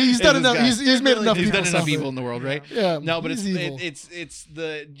 He's done this enough. guy. He's made enough he's people done enough suffer. evil in the world, right? Yeah. No, but he's evil. it's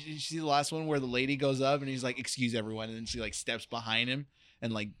the, did you see the last one where the lady goes up and he's like, excuse everyone, and then she like steps behind him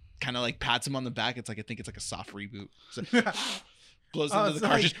and like kind of like pats him on the back. It's like, I think it's like a soft reboot. So, blows into the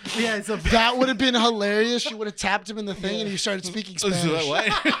car. like, Just, yeah, it's a That would have been hilarious. You would have tapped him in the thing, and he started speaking so Spanish. what?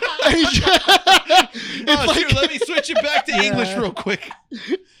 It's Oh, like, shoot, let me switch it back to English real quick.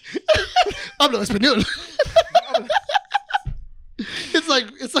 hablo español.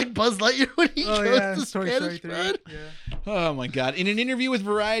 It's like Buzz Lightyear when he oh goes yeah, to Toy Spanish Story 3. bread. Yeah. Oh my God. In an interview with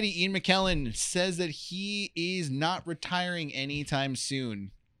Variety, Ian McKellen says that he is not retiring anytime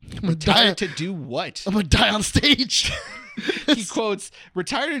soon. I'm gonna die. Retired to do what? I'm gonna die on stage. He quotes,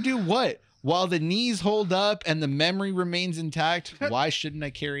 retire to do what? While the knees hold up and the memory remains intact, why shouldn't I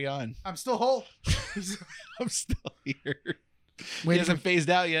carry on? I'm still whole. I'm still here. He Waiting hasn't for, phased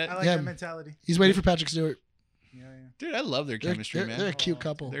out I yet. like Yeah. that mentality. he's waiting for Patrick Stewart. Yeah, yeah. Dude, I love their They're, chemistry, they're, man. they're a cute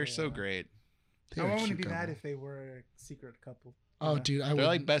couple. They're so great. They're I a wouldn't cute be mad couple. if they were a secret couple. Oh, Yeah. dude, I They're would.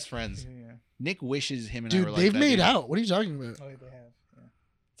 like best friends. Yeah, yeah. Nick wishes him and I Dude, were like they've that, made dude. out. What are you talking about? Oh, they have. Yeah.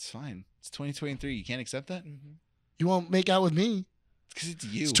 It's fine. It's 2023. You can't accept that? Mm-hmm. You won't make out with me. Because it's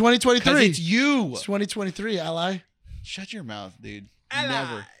you. It's Because 2023. it's you. It's 2023, ally. Shut your mouth, dude.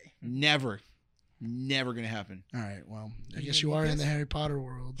 Ally. Never gonna happen. All right, well, I You guess gonna you are do in the this? Harry Potter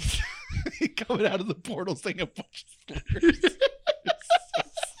world. Coming out of the portal saying a bunch of slurs.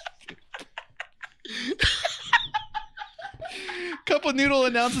 Cup of Noodle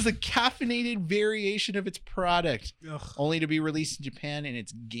announces a caffeinated variation of its product, Ugh. only to be released in Japan, and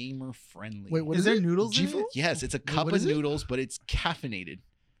it's gamer friendly. Wait, what Is is there it? noodles in G-Fuel? it? Yes, it's a cup what of is it? noodles, but it's caffeinated.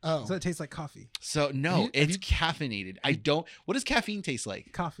 Oh, So it tastes like coffee. So no, Have you- it's caffeinated. I don't. What does caffeine taste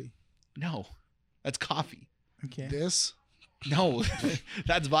like? Coffee. No, that's coffee. Okay. this? No,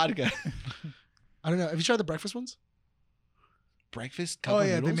 that's vodka. I don't know. Have you tried the breakfast ones? Breakfast cup Oh of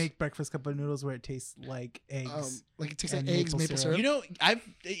yeah, noodles. they make breakfast cup of noodles where it tastes like eggs. Like it tastes like And eggs, maple maple syrup. syrup. You know,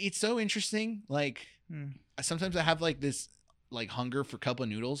 it's so interesting. Like Hmm. sometimes I have like this like hunger for cup of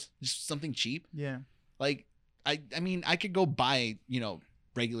noodles, just something cheap. Yeah. Like I mean, I could go buy,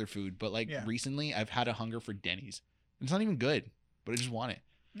 regular food, but like Yeah. recently I've had a hunger for Denny's. It's not even good, but I just want it.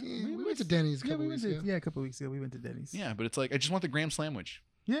 Yeah, we went to Denny's a couple weeks ago. Yeah, a couple weeks ago we went to Denny's. Yeah, but it's like I just want the graham sandwich.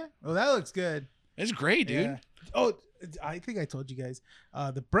 Yeah. Oh, that looks good. It's great, dude. Yeah. Oh, I think I told you guys.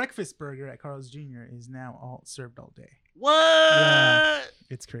 The breakfast burger at Carl's Jr. is now all served all day. What? Yeah.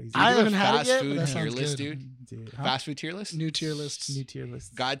 It's crazy. I Do you do haven't a had it fast yet, but food that tier sounds list, good. dude. Dude, huh? Fast food tier list. New tier lists. New tier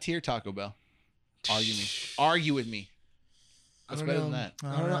list. God tier Taco Bell. Argue with me. I What's don't better know. than that?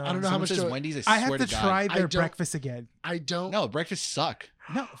 I don't know. I don't know how Someone much. says To, Wendy's. I I have swear to to God. try I their don't- breakfast again. I don't. No, breakfast suck.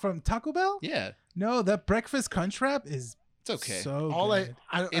 No, from Taco Bell? Yeah, No, that breakfast crunch wrap is it's okay. so All good.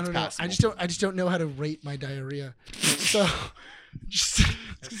 I It's don't know. passable. I just don't know how to rate my diarrhea. So, just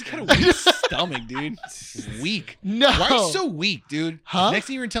It's kind of weak stomach, dude. Weak. no. Why are you so weak, dude? Huh? Next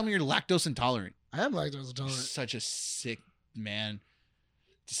thing you're gonna tell me you're lactose intolerant. I am lactose intolerant. Such a sick man.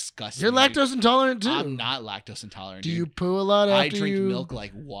 Disgusting. You're dude. lactose intolerant too. I'm not lactose intolerant. Do dude. you poo a lot after I drink you? milk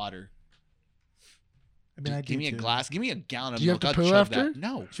like water. I mean, I give do me a too. glass. Give me a gallon of Do you milk. have to I'll poo chug after? that.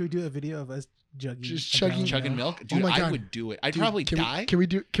 No. Should we do a video of us jugging? Just a chugging- gallon of Chugging milk? Dude, my I God. would do it. I'd Dude, probably can die. We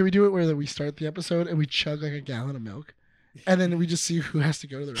do it where we start the episode and we chug like a gallon of milk, and then we just see who has to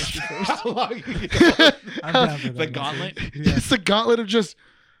go to the restroom first? How long you go? I'm down for that. The gauntlet? Yeah. It's the gauntlet of just.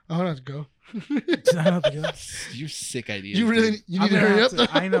 I don't have to go. I don't think so. You sick ideas. You really dude. you I'm need to gonna hurry have up.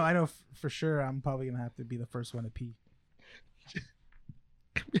 to- I know for sure. I'm probably gonna have to be the first one to pee.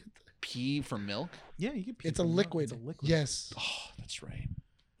 pee for milk? Yeah, you can pee. It's a from milk. liquid. It's a liquid. Yes. Oh, that's right.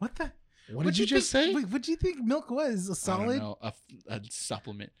 What the? What did you just say? Wait, what do you think milk was? A I solid? don't know. A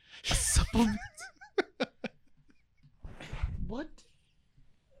supplement. A supplement? What?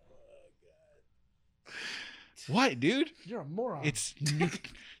 What, dude? You're a moron. It's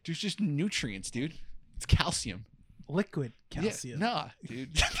there's just nutrients, dude. It's calcium. Liquid calcium. Yeah, nah,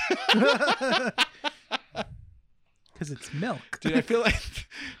 dude. Because it's milk. Dude, I feel like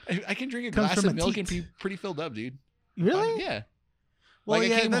I can drink a Comes glass from of a milk teat. and be pretty filled up, dude. Really? Yeah. Well, Like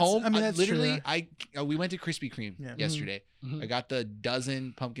yeah, I came that's- home. I mean, I that's literally, true. we went to Krispy Kreme Yeah. yesterday. Mhm. I got the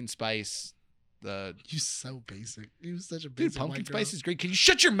dozen pumpkin spice. You so basic. You such a Dude, basic pumpkin white girl. spice is great. Can you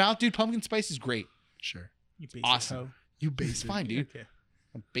shut your mouth, dude? Pumpkin spice is great. Sure. You basic Awesome. hoe. You It's basic. fine, dude. Okay.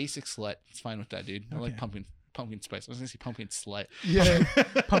 A basic slut. It's fine with that, dude. I like Okay. pumpkin spice. I was gonna say pumpkin slut. Yeah.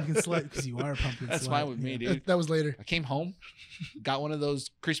 Pumpkin slut, because you are a pumpkin That's slut. fine with me, Yeah. dude. that was later. I came home, got one of those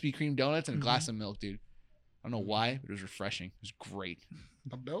Krispy Kreme donuts and a Mm-hmm. glass of milk, dude. I don't know why, but it was refreshing. It was great.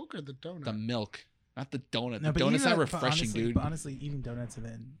 The milk or the donut? The milk, not the donut. No, The but donut's eating not that- but refreshing, honestly, dude. But honestly, eating donuts and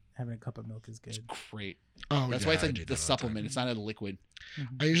then having a cup of milk is It's good. great. Oh, That's yeah, why it's I like do the that all supplement. time. It's not a liquid.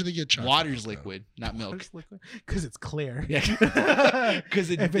 I usually get chocolate. Water's milk, though. liquid, not milk. Because it's clear. Yeah,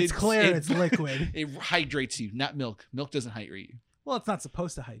 because If it's clear, it's liquid. It hydrates you, not milk. Milk doesn't hydrate you. Well, it's not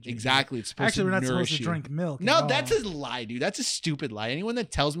supposed to hydrate. you. Exactly. It's supposed Actually, to we're not nourish supposed to you. drink milk. No, at that's all. a lie, dude. That's a stupid lie. Anyone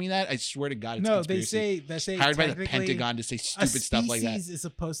that tells me that, I swear to God, it's no. conspiracy. They say Hired by the technically Pentagon to say a stupid stuff like that. species is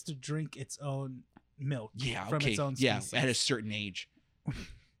supposed to drink its own milk. Yeah, from okay. its own Yeah, species. at a certain age.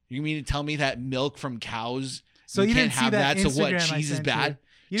 You mean to tell me that milk from cows? So you can't didn't see have that. So what? Instagram I Cheese is sent bad.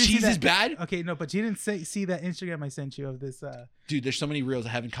 You didn't see Cheese is that- bad, Okay, no, but you didn't see that Instagram I sent you of this. dude. There's so many reels I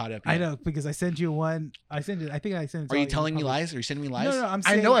haven't caught up. Yet. I know because I sent you one. I think I sent it. to Are all you telling me public. lies? Are you sending me lies? No, I'm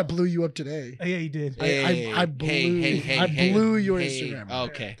I saying. know I blew you up today. Oh, yeah, you did. Hey, I blew- hey, I hey, blew your hey. Instagram.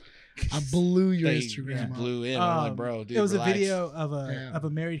 Okay. I blew your Hey, Instagram. you up. blew in. I'm like, Um, bro, dude, it was relax. a video of Damn. a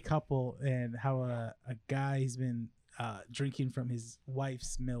married couple and how a guy's been drinking from his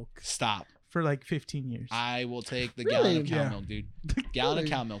wife's milk Stop. for like 15 years. I will take the Really? gallon of cow Yeah. milk, dude. Gallon of Really?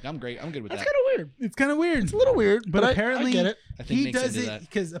 cow milk. I'm great. I'm good with That's that. kind of weird. It's kind of weird. It's a little weird, But but apparently I get it. I think He Nick's does into it that.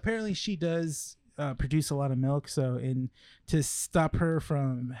 because apparently she does produce a lot of milk. So, to stop her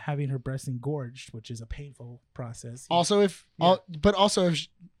from having her breast engorged, which is a painful process. Also, if Yeah. but also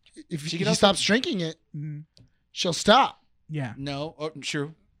if She she could also- stops drinking it, Mhm. she'll stop. Yeah. No,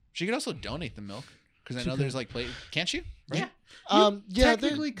 true. She could also donate the milk because I She know could. there's like can't you? Yeah. Yeah,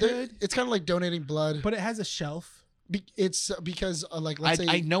 technically they're- could. It's kind of like donating blood. But it has a shelf. It's because like let's say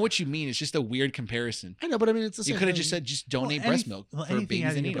I know what you mean. It's just a weird comparison. I know, but I mean it's the same. You could have thing. just said just donate Well, breast any- milk well, for anything babies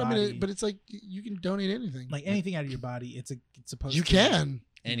out of and your eat But, I body. mean, but it's like you can donate anything. Like anything out of your body, it's supposed you to. can.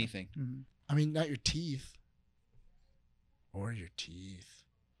 anything. Mhm. I mean, not your teeth. Or your teeth.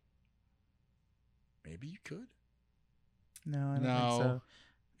 Maybe you could. No, I don't No. think so.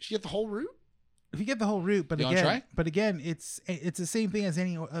 Should you get the whole root? If you get the whole root, but You wanna again, try? it's the same thing as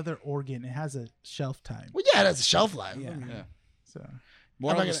any other organ. It has a shelf time. Well, yeah, that's a shelf life. Yeah. I mean, Yeah. So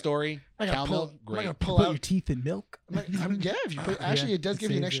Moral not of the gonna- story: I'm not cow gonna pull, milk, I'm not great. gonna pull put out. your teeth in milk. Yeah, if you put, actually, Yeah, it does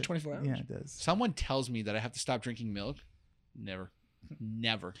give you an saves extra it. 24 hours. Yeah, it does. Someone tells me that I have to stop drinking milk. Never.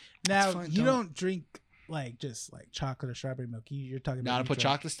 Now fine, you don't. don't drink like just like chocolate or strawberry milk. You're talking Now about to you put drink-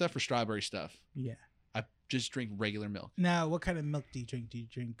 chocolate stuff or strawberry stuff. Yeah. I just drink regular milk. Now, what kind of milk do you drink? Do you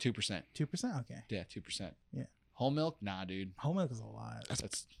drink 2%. 2%? Okay. Yeah, 2%. Yeah. Whole milk? Nah, dude. Whole milk is a lot.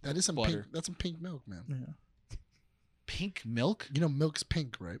 That's That is some Butter. pink. That's some pink milk, man. Yeah. pink milk? You know, milk's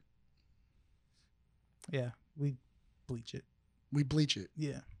pink, right? Yeah. We bleach it. We bleach it,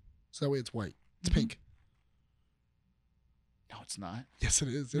 Yeah. so that way it's white. It's Mhm. pink. No, it's not. Yes, it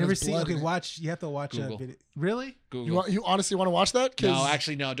is. It You never has see? blood Okay, in it. watch. You have to watch a Google. video. Really? Google. You honestly want to watch that? 'Cause- No,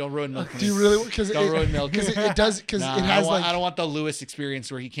 actually, no. Don't ruin milk. for Do you me. really? Because Don't ruin milk. Because it does. Because Nah, it has I like. don't want the Lewis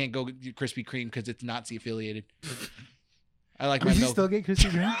experience where he can't go get Krispy Kreme because it's Nazi affiliated. I like my Does he milk. still get Krispy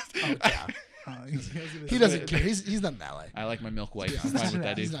Kreme? Oh, yeah. He He doesn't care. He's not an ally. I like my milk white. Yeah, I'm fine with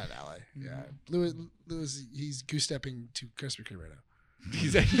that, he's dude. not an ally. Yeah, Lewis, he's goose stepping to Krispy Kreme right now.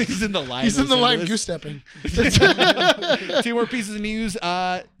 He's in the line. He's in with the line Lewis. goose stepping. 2 more pieces of news.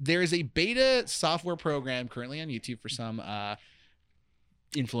 There is a beta software program currently on YouTube for some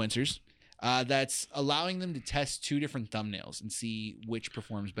influencers. that's allowing them to test 2 different thumbnails and see which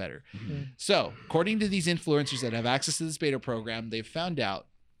performs better. Okay. So, according to these influencers that have access to this beta program, they've found out.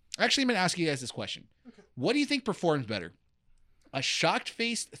 Actually, I'm going to ask you guys this question. What do you think performs better? A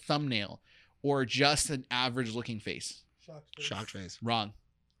shocked-faced thumbnail or just an average-looking face? Shocked face. Wrong.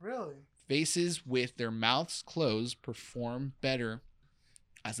 Really? Faces with their mouths closed perform better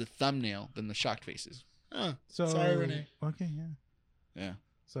as a thumbnail than the shocked faces. Huh. So Sorry, Renee. Okay, yeah. Yeah.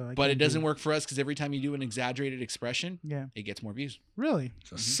 So I But it can't doesn't do- work for us because every time you do an exaggerated expression, Yeah. it gets more views. Really?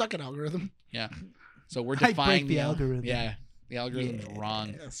 So suck it, algorithm. Yeah. So we're I break defying the algorithm. Yeah. The algorithm's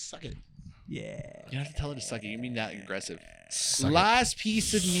wrong. Yeah, suck it. Yeah. You don't have to tell it to suck it. You mean that aggressive. Suck it. Last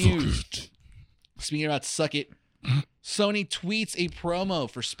piece of news. Speaking about suck it, Sony tweets a promo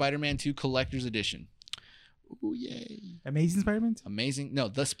for Spider-Man 2 Collector's Edition. Ooh, yay. Amazing Spider-Man 2? Amazing. No,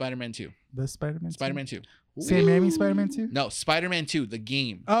 the Spider-Man 2. The Spider-Man 2? Spider-Man 2. Sam Raimi Spider-Man 2? No, Spider-Man 2, the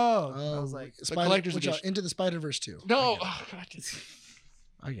game. Oh, Oh, I was like, collector's which are edition. Into the Spider-Verse 2. No. Oh, God.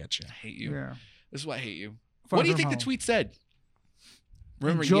 I get you. I hate you. yeah. This is why I hate you. Far What do you from think home. the tweet said?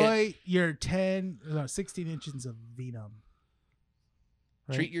 Remember, yeah, Enjoy your 16 inches of Venom.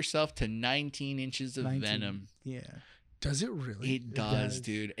 Right? treat yourself to 19 inches of 19. Venom. Yeah. Does it really? It does, does,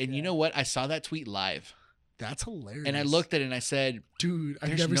 dude. And yeah. you know what? I saw that tweet live, That's hilarious. and I looked at it and I said, dude, I've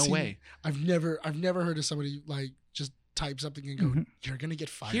 "There's never no seen. way." I've never heard of somebody like just type something and go, Mhm. "You're gonna get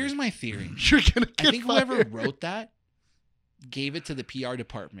fired." Here's my theory. You're gonna get I think fired. whoever wrote that gave it to the PR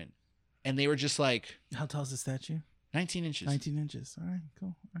department, and they were just like, How tall is the statue? 19 inches. 19 inches. All right, cool.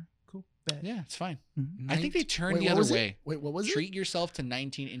 All right, cool. Bet. Yeah, it's fine. Mhm. I think they turned Wait, the what other was it? way. Wait, what was it? Treat yourself to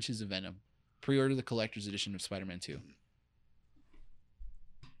 19 inches of Venom. Pre-order the collector's edition of Spider-Man 2.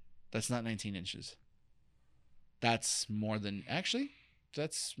 That's not 19 inches. That's more than... Actually,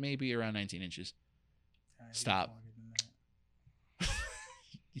 that's maybe around 19 inches. I think it's Stop. longer than that.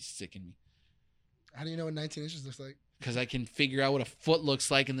 You sicken me. How do you know what 19 inches looks like? Because I can figure out what a foot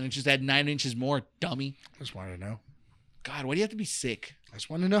looks like and then just add 9 inches more, dummy. I just wanted to know. God, why do you have to be sick? I just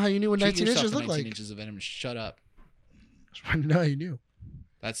wanted to know how you knew what Treat 19 yourself inches to looked 19 like. inches of Venom. Shut up. I just wanted to know how you knew.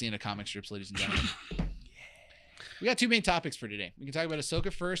 That's the end of comic strips, ladies and gentlemen. We got 2 main topics for today. We can talk about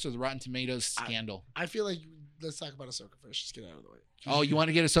Ahsoka first or the Rotten Tomatoes scandal. I feel like let's talk about Ahsoka first. Just get it out of the way. Oh, you want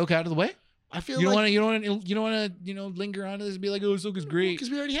to get Ahsoka out of the way? I feel You don't like want to linger on to this and be like, oh, Ahsoka's great. because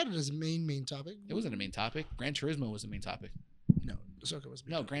we already had it as a main topic. It wasn't a main topic. Gran Turismo was the main topic. No, Ahsoka was.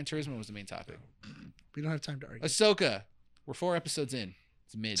 No, Gran Turismo was the main topic. We don't have time to argue. Ahsoka. We're 4 episodes in.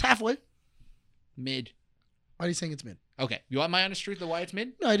 It's mid. It's halfway. Mid. Why are you saying it's mid? Okay. You want my honest truth of why it's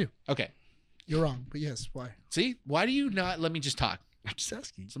mid? No, I do. Okay. You're wrong, but yes. Why? See? Why do you not let me just talk? I'm just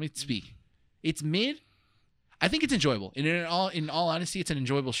asking. So let me speak. It's mid. I think it's enjoyable. And in all honesty, it's an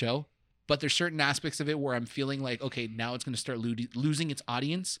enjoyable show. But there's certain aspects of it where I'm feeling like, okay, now it's going to start losing its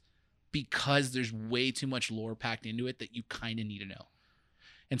audience because there's way too much lore packed into it that you kind of need to know.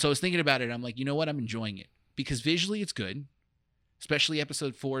 And so I was thinking about it. I'm like, you know what? I'm enjoying it because visually it's good, especially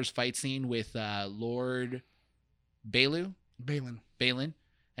episode 4's fight scene with Lord Balin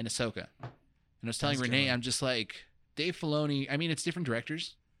and Ahsoka. And I was telling That's Renee, good. I'm just like, Dave Filoni, I mean, it's different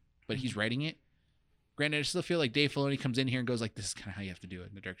directors, but he's writing it. Granted, I still feel like Dave Filoni comes in here and goes like, this is kind of how you have to do it.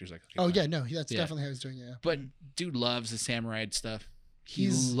 And the director's like, okay, Oh fine. yeah, no, that's Yeah. definitely how he's doing it. Yeah. But dude loves the samurai stuff. He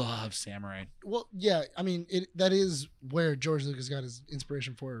He's- loves samurai. Well, yeah. I mean, that is where George Lucas got his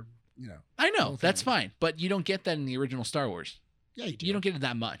inspiration for. You know. I know, Whole that's thing. fine. But you don't get that in the original Star Wars. Yeah, you do. You don't get it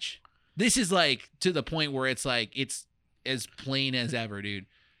that much. This is like to the point where it's like, it's as plain as ever, dude.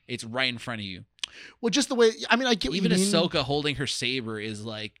 It's right in front of you. Well, just the way. I mean, I get what Even you mean. Ahsoka holding her saber is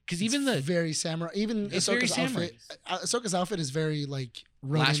like, because even It's the very samurai. Even It's very Ahsoka's samurai. outfit. Ahsoka's outfit is very like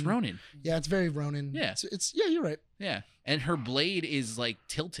Ronin. Last Ronin. Yeah, it's very Ronin. Yeah. It's yeah, you're right. Yeah. And her blade is like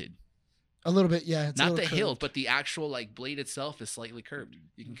tilted. A little bit, yeah. It's a Not little the curved. hilt, but the actual like blade itself is slightly curved.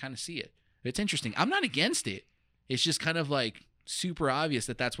 You can kind of see it. It's interesting. I'm not against it. It's just kind of like super obvious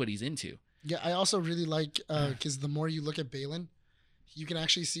that that's what he's into. Yeah, I also really like because the more you look at Balin, you can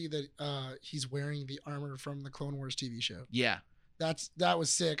actually see that he's wearing the armor from the Clone Wars TV show. Yeah. That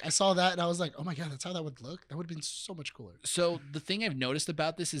was sick. I saw that and I was like, oh my god, that's how that would look. That would have been so much cooler. So the thing I've noticed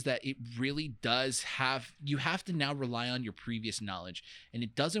about this is that it really does you have to now rely on your previous knowledge. And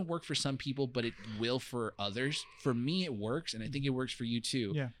it doesn't work for some people, but it will for others. For me, it works. And I think it works for you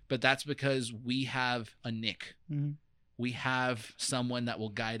too. Yeah. But that's because we have a Nick. Mhm. We have someone that will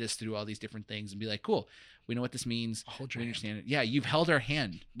guide us through all these different things and be like, cool, we know what this means. I'll hold We your hand. understand it. Yeah, you've held our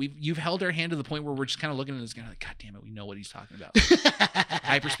hand. You've held our hand to the point where we're just kind of looking at this guy like, God damn it, we know what he's talking about.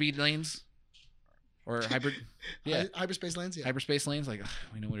 Hyperspeed lanes or hybrid, yeah, Hyperspace lanes, yeah. hyperspace lanes. Like, ugh,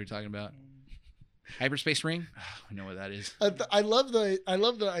 we know what you're talking about. Hyperspace ring. I know what that is. I love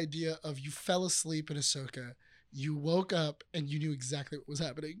the idea of you fell asleep in Ahsoka, you woke up and you knew exactly what was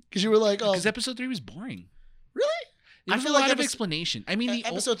happening because you were like, oh, Because episode 3 was boring. really? There I was feel a like lot of explanation. I mean, the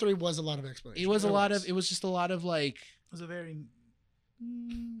episode 3 was a lot of explanation. it was it was just a lot of like, It was a very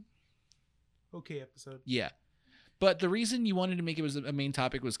okay episode. yeah. But the reason you wanted to make it was a main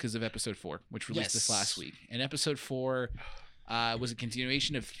topic was because of episode 4, which released this last week. And episode 4 was a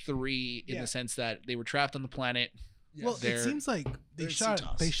continuation of 3 in the sense that they were trapped on the planet. Yes. Well, They're- it seems like they they're shot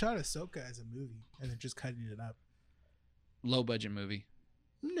CTOS. Ahsoka as a movie and they're just cutting it up. Low budget movie.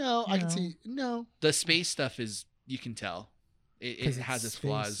 No, I can No. see no. The space stuff is, you can tell. It 'Cause has its space,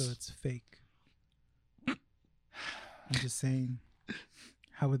 flaws. so it's fake. I'm just saying,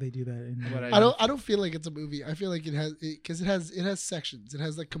 how would they do that? In What I don't feel like it's a movie. I feel like it has because it has sections. It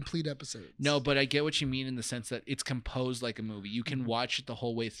has like complete episodes. No, but I get what you mean in the sense that it's composed like a movie. You can watch it the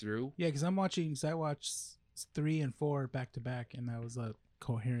whole way through. Yeah, because I watched 3 and 4 back to back, and that was a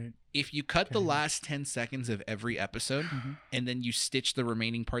coherent. If you cut the Okay. last 10 seconds of every episode Mhm. and then you stitch the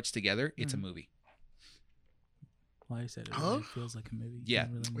remaining parts together, it's a Mhm. movie. Like I said, it Huh? really feels like a movie. It Yeah.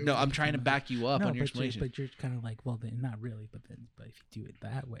 doesn't really No, feel I'm like trying a to movie. back you up No, on your but you're, explanation. but you're kind of like, well, then not really. But if you do it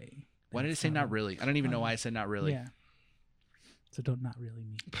that way, Why then did I it's say not really? really? I don't even know why I said not really. Yeah. So don't not really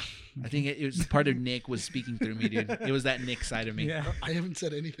me. I think it was part of Nick was speaking through me, dude. It was that Nick side of me. Yeah. I haven't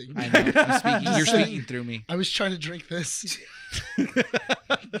said anything. I know. You're Just saying. speaking through me. I was trying to drink this.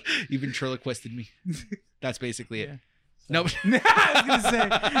 You've ventriloquisted me. That's basically it. Yeah. No,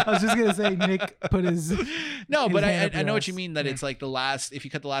 I was just gonna say Nick put his no, his but hand I up your know what you ass. mean. That Yeah. it's like if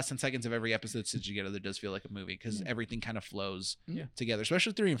you cut the last 10 seconds of every episode stitched together, it does feel like a movie because everything kind of flows Yeah. together.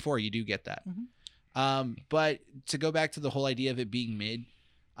 Especially 3 and 4, you do get that. Mhm. But to go back to the whole idea of it being mid,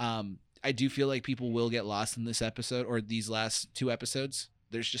 I do feel like people will get lost in this episode or these last 2 episodes.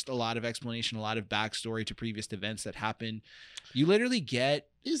 There's just a lot of explanation, a lot of backstory to previous events that happened. You literally get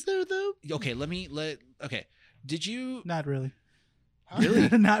Is there though? okay. Okay. Did you? not really. Really?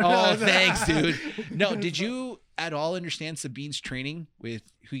 Not Oh, really. thanks, dude. No, did you at all understand Sabine's training with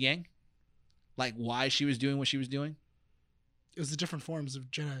Hu Yang? Like why she was doing what she was doing? It was the different forms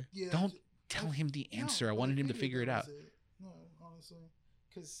of Jedi. Yeah, Don't tell him the answer. I wanted him to figure it out. No, honestly,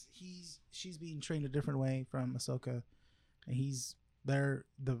 because she's being trained a different way from Ahsoka, and he's there.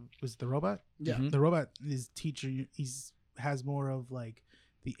 Was the robot? Yeah. Mhm. The robot is teacher. Has more of like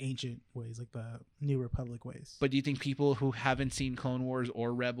the ancient ways, like the New Republic ways. But do you think people who haven't seen Clone Wars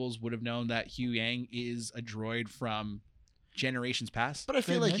or Rebels would have known that Hu Yang is a droid from generations past But I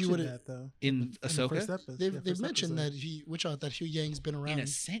feel like you would have. that though. in the Ahsoka? first episode. They've Yeah, they've first mentioned episode. that Hugh Yang's been around. In a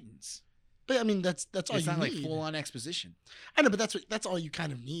sentence. But I mean that's all It's you not like need. full on exposition. I know, but that's all you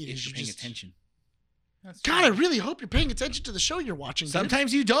kind of need. If Is you're you paying just, attention. That's God, I true. really hope you're paying attention to the show you're watching. dude.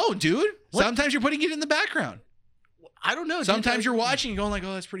 Sometimes you don't, dude. What? Sometimes you're putting it in the background. I don't know. dude. Sometimes you're watching and going like,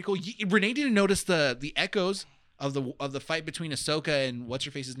 "Oh, that's pretty cool." Renee didn't notice the echoes of the fight between Ahsoka and what's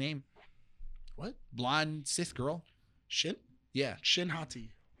her face's name? What? Blonde Sith girl. Shin Yeah, Shin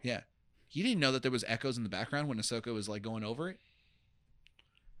Hati. yeah. You didn't know that there was echoes in the background when Ahsoka was like going over it,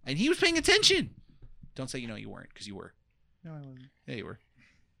 and he was paying attention. Don't say you weren't, because you were. No, I wasn't. Yeah, you were.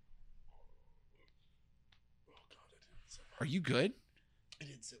 Are you good? I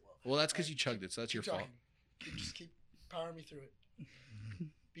didn't sit well. Well, that's because you chugged it, so that's your fault. Just keep powering me through it.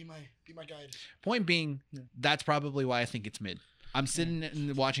 Be my guide. Point being, Yeah. that's probably why I think it's mid. I'm sitting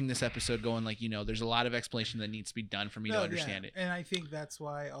and watching this episode going like, there's a lot of explanation that needs to be done for me to understand it. And I think that's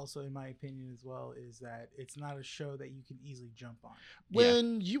why, also in my opinion as well, is that it's not a show that you can easily jump on.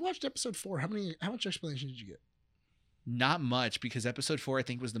 When you watched episode 4, how much explanation did you get? Not much, because episode 4 I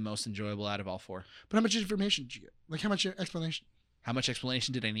think was the most enjoyable out of all 4. But how much information did you get? Like how much explanation? How much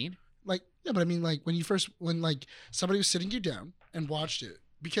explanation did I need? Like yeah, but I mean like when like somebody was sitting you down and watched it,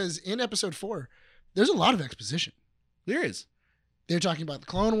 because in episode 4 there's a lot of exposition. There is. They're talking about the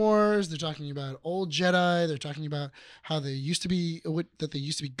Clone Wars. They're talking about old Jedi. They're talking about how they used to be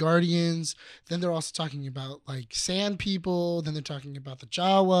Guardians. Then they're also talking about like Sand People. Then they're talking about the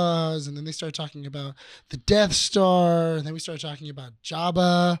Jawas, and then they start talking about the Death Star. And then we start talking about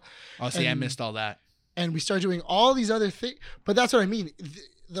Jabba, Oh, see, I And- missed all that. and we start doing all these other things. But that's what I mean.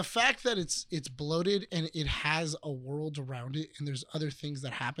 The fact that it's bloated and it has a world around it, and there's other things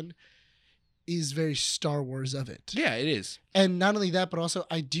that happen, is very Star Wars of it. Yeah, it is. And not only that, but also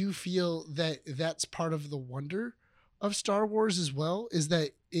I do feel that that's part of the wonder of Star Wars as well, is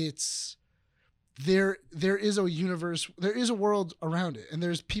that it's there is a universe, there is a world around it, and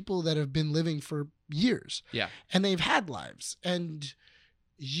there's people that have been living for years. Yeah. And they've had lives, and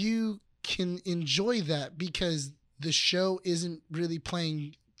you can enjoy that because the show isn't really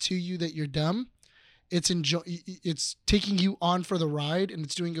playing to you that you're dumb. it's taking you on for the ride, and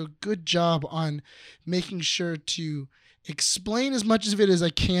it's doing a good job on making sure to explain as much of it as I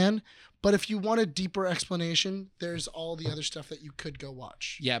can. But if you want a deeper explanation, there's all the other stuff that you could go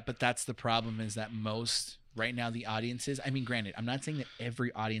watch. Yeah, but that's the problem, is that most right now the audiences, I mean, granted, I'm not saying that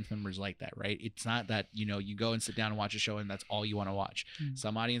every audience member is like that, right? It's not that, you go and sit down and watch a show and that's all you want to watch.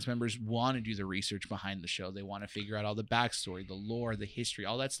 Some audience members want to do the research behind the show. They want to figure out all the backstory, the lore, the history,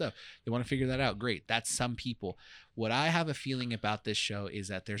 all that stuff. They want to figure that out. Great. That's some people. What I have a feeling about this show is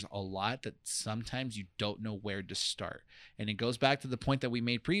that there's a lot that sometimes you don't know where to start. And it goes back to the point that we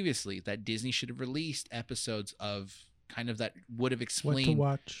made previously, that Disney should have released episodes of kind of that would have explained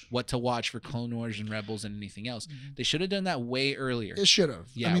what to watch for Clone Wars and Rebels and anything else. They should have done that way earlier. It should have.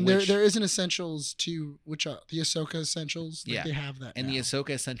 Yeah, I mean, there is an essentials to which the Ahsoka essentials. Like, Yeah. they have that. And now. the Ahsoka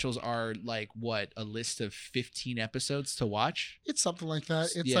essentials are like what, a list of 15 episodes to watch? It's something like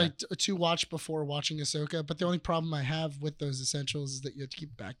that. It's Yeah. like to watch before watching Ahsoka. But the only problem I have with those essentials is that you have to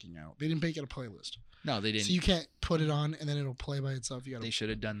keep backing out. They didn't make it a playlist, No, they didn't. so you can't put it on and then it'll play by itself. You got They to. should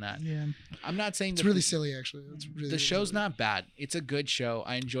have done that. Yeah. I'm not saying It's that really the- silly, actually. It's really, the show's silly. not bad. It's a good show.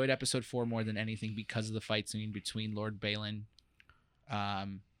 I enjoyed episode 4 more than anything because of the fight scene between Lord Balin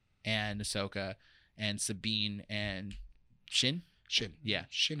and Ahsoka and Sabine and Shin. Shin. Yeah.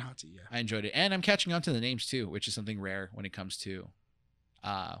 Shin Hati. Yeah. I enjoyed it. And I'm catching on to the names too, which is something rare when it comes to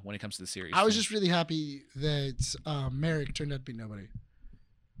the series. I was too. just really happy that Merrick turned out to be nobody.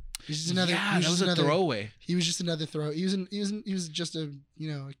 He's just another. Yeah, he was that was just a another, throwaway. He was just another throw. He was just a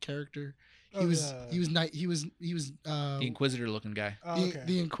a character. He was The Inquisitor looking guy. Oh, okay.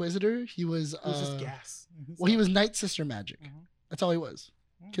 the Inquisitor. He was It was just gas. well, he was Night Sister magic. Mhm. That's all he was.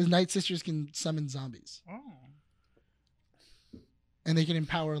 Because Night Sisters can summon zombies Oh. and they can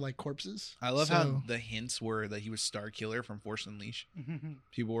empower like corpses. I love So- how the hints were that he was Starkiller from Force Unleashed.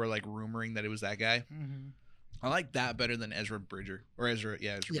 People were like rumoring that it was that guy. I like that better than Ezra Bridger or Ezra.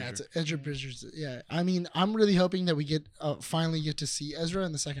 Yeah, Ezra Yeah, Bridger. it's Ezra Bridger's. Yeah, I mean, I'm really hoping that we get finally get to see Ezra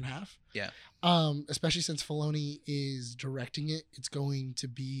in the second half. Yeah. Especially since Filoni is directing it, it's going to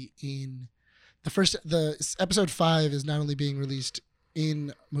be in the episode 5 is not only being released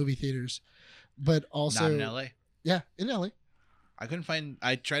in movie theaters, but also Not in LA. Yeah, in LA. I couldn't find.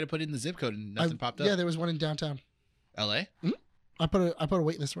 I tried to put in the zip code and nothing popped up. Yeah, there was one in downtown. LA I put a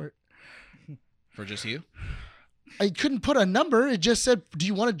wait list for it. for just you. I couldn't put a number. It just said, "Do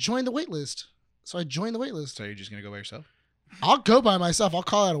you want to join the wait list?" So I joined the wait list. So you're just gonna go by yourself? I'll go by myself. I'll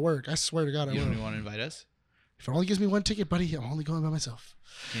call out of work. I swear to God, I You will. don't even want to invite us? If it only gives me one ticket, buddy, I'm only going by myself.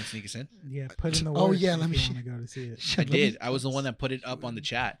 Can't sneak us in. Yeah, put in the Oh, work yeah, if let you me- want to go to see it. I did. I was the one that put it up on the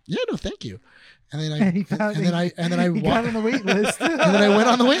chat. Yeah, no, thank you. And then And he found- and then I he got on the wait list. and then I went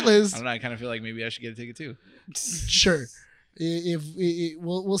on the wait I list. don't know. I kind of feel like maybe I should get a ticket too. Sure. If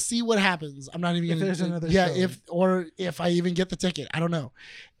we'll see what happens. I'm not even If gonna. there's another yeah, show. if I even get the ticket, I don't know.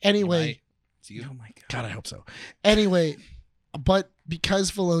 You Anyway, might. See you. Oh my god. God, I hope so. Anyway, but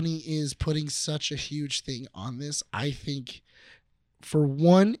because Filoni is putting such a huge thing on this, I think for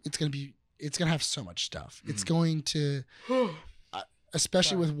one, it's gonna have so much stuff. It's going to,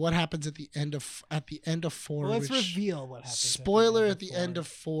 especially with what happens at the end of 4. Well, let's which, reveal what happens. spoiler at the four. end of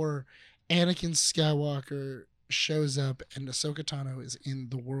 4, Anakin Skywalker shows up and Ahsoka Tano is in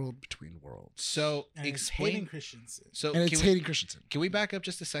the world between worlds. So And it's Hayden explain. Christensen. So And it's can we, Hayden Christensen. can we back up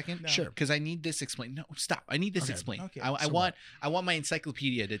just a second? No. Sure. Because I need this explained. No, stop. I need this Okay. explained. Okay. I So want my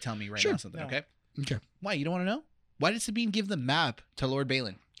encyclopedia to tell me right Sure. now something. No. Okay. Okay. Why you don't want to know? Why did Sabine give the map to Lord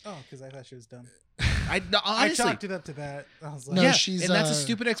Balin? Oh, because I thought she was dumb. No, I honestly, chalked it up to that. I was like, No, yeah, she's, and that's a uh,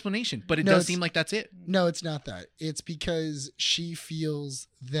 stupid explanation, but it no, does it's- seem like that's it. No, it's not that. It's because she feels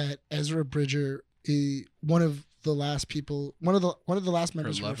that Ezra Bridger is one of the last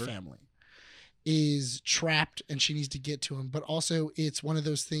members of her lover? family is trapped and she needs to get to him. But also it's one of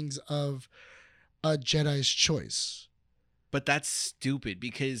those things of a Jedi's choice. But that's stupid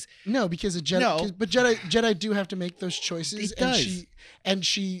because No, because a Jedi, No. but Jedi do have to make those choices. It does. And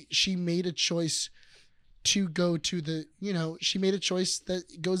she made a choice to go to the, she made a choice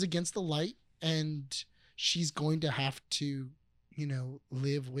that goes against the light, and she's going to have to,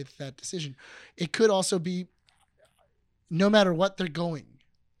 live with that decision. It could also be, no matter what they're going,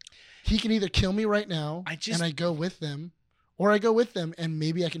 he can either kill me right now and I go with them, or I go with them and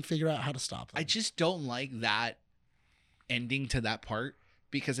maybe I can figure out how to stop them. I just don't like that ending to that part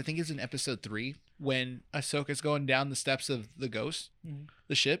because I think it's in episode 3 when Ahsoka's going down the steps of the Ghost, Mhm.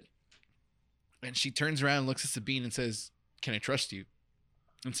 the ship, and she turns around and looks at Sabine and says, "Can I trust you?"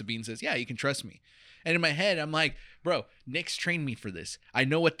 And Sabine says, yeah, you can trust me. And in my head, I'm like, bro, Nick's trained me for this. I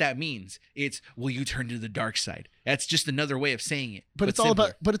know what that means. It's, will you turn to the dark side? That's just another way of saying it. But it's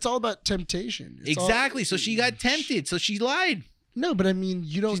simpler. all about temptation. Exactly. So she got tempted. So she lied. No, but I mean,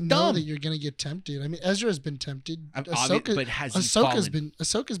 you don't She's know dumb. that you're gonna get tempted. I mean, Ezra's been tempted. Obvious, but has he fallen?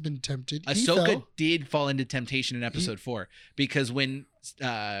 Ahsoka's been tempted. He Ahsoka fell. did fall into temptation in episode 4 because when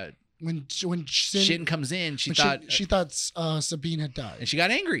when Shin comes in, she when thought Sabine had died. and she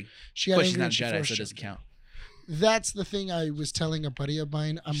got angry. She got But angry she's not a and she Jedi, so forced it her. doesn't count. That's the thing I was telling a buddy of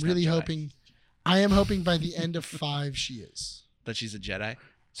mine. I'm She's really not Jedi. hoping. I am hoping by the end of 5 she is. That she's a Jedi.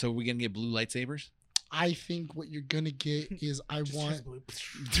 So are we gonna get blue lightsabers? I think what you're gonna get is I Just want blue.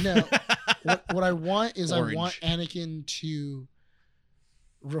 no. What I want is Orange. I want Anakin to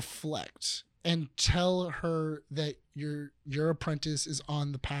reflect and tell her that your apprentice is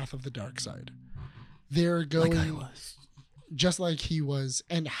on the path of the dark side. They're going Like I was. just like he was,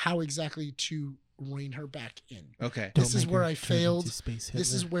 and how exactly to rein her back in. Okay. This Don't is make where her I turn into failed. Space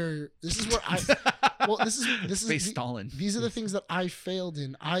This is Hitler. where I well this is Space Stalin. these are the things that I failed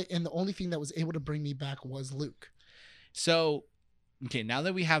in. And the only thing that was able to bring me back was Luke. So, okay, now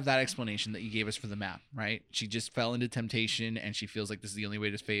that we have that explanation that you gave us for the map, right? She just fell into temptation and she feels like this is the only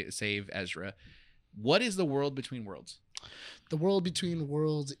way to save Ezra. What is the world between worlds? The world between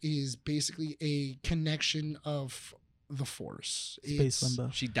worlds is basically a connection of the Force. Space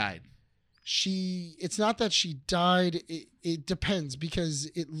limbo. She died. It's not that she died. It depends, because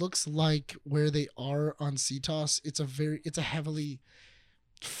it looks like where they are on Cetos, it's a heavily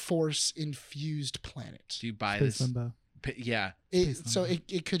Force infused planet. Do you buy Space this? limbo. Yeah. Space So limbo.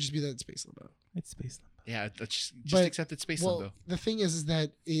 it could just be that it's space limbo. It's space limbo. Yeah. Just But- accept it's space Well, limbo. the thing is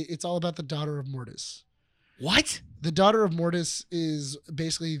that it's all about the daughter of Mortis. What? The daughter of Mortis is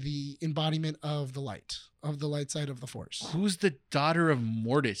basically the embodiment of the light side of the Force. Who's the daughter of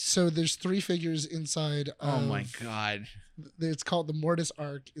Mortis? So there's 3 figures inside Oh of, my god. it's called the Mortis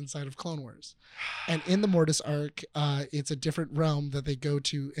Arc inside of Clone Wars. And in the Mortis Arc, it's a different realm that they go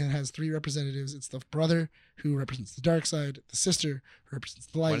to, and it has 3 representatives. It's the brother, who represents the dark side, the sister, who represents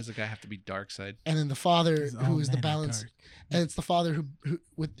the Why light, does the guy have to be dark side? and then the father, He's all who is the men of balance. dark. And it's the father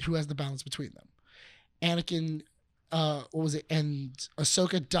who has the balance between them. Anakin, what was it? And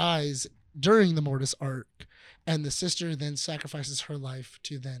Ahsoka dies during the Mortis Arc, and the sister then sacrifices her life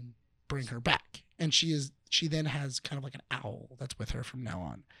to then bring her back. And she then has kind of like an owl that's with her from now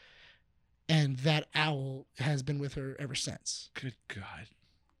on. And that owl has been with her ever since. Good god.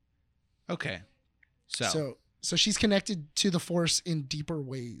 Okay. So So she's connected to the Force in deeper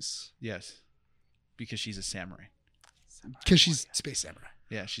ways yes. Because she's a samurai. because she's space samurai.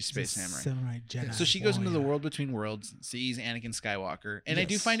 Yeah, she's He's a space samurai. Samurai Jedi. So she goes into the warrior. world between worlds, sees Anakin Skywalker, and I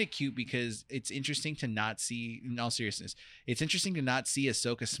do Yes. find it cute because it's interesting to not see. In all seriousness, it's interesting to not see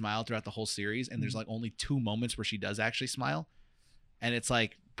Ahsoka smile throughout the whole series, and there's like only 2 moments where she does actually smile, and it's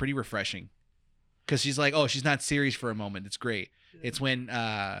like pretty refreshing because she's like, oh, she's not serious for a moment. It's great. It's when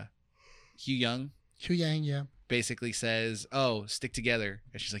Hugh Young Hu Yang, yeah. basically says, oh, stick together,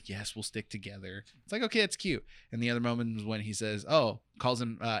 and she's like, yes, we'll stick together. It's like, okay, that's cute. And the other moment is when he says, oh,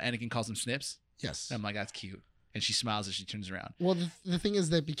 Anakin calls him Snips. Yes. I'm like, that's cute. And she smiles as she turns around. Well, the thing is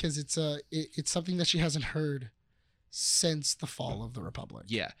that because it's something that she hasn't heard since the fall of the Republic.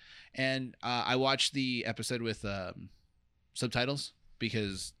 Yeah. And I watched the episode with subtitles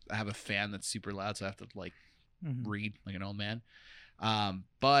because I have a fan that's super loud, so I have to like Mhm. read like an old man.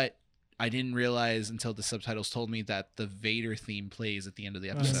 But I didn't realize until the subtitles told me that the Vader theme plays at the end of the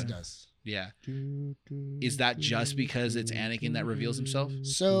Oh, Yes, episode. it does. Yeah. Is that just because it's Anakin that reveals himself?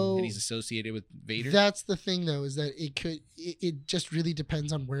 So And he's associated with Vader? that's the thing, though, is that it just really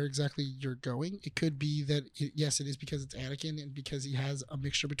depends on where exactly you're going. It could be that yes, it is because it's Anakin and because he has a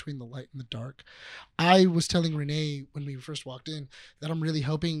mixture between the light and the dark. I was telling Renee when we first walked in that I'm really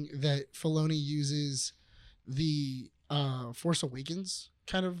hoping that Filoni uses the Force Awakens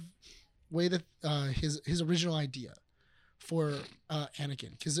kind of way that his original idea for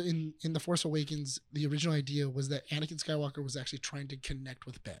Anakin, because in the Force Awakens the original idea was that Anakin Skywalker was actually trying to connect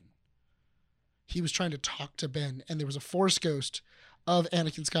with Ben. He was trying to talk to Ben, and there was a Force ghost of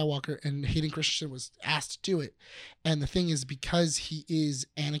Anakin Skywalker, and Hayden Christensen was asked to do it. And the thing is, because he is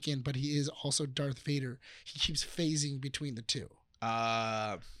Anakin but he is also Darth Vader, he keeps phasing between the two.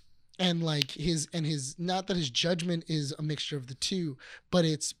 And like his not that his judgment is a mixture of the two, but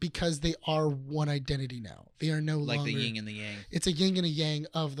it's because they are one identity now. They are no like longer the yin and the yang. it's a yin and a yang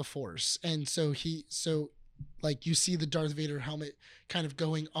of the Force. And so Like you see the Darth Vader helmet kind of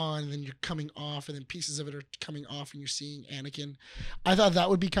going on, and then you're coming off, and then pieces of it are coming off, and you're seeing Anakin. I thought that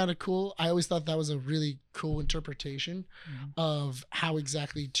would be kind of cool. I always thought that was a really cool interpretation of how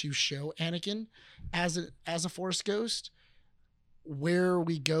exactly to show Anakin as a Force ghost. Where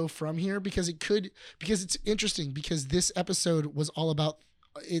we go from here, because it's interesting, because this episode was all about,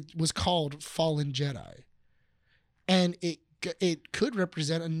 it was called Fallen Jedi, and it could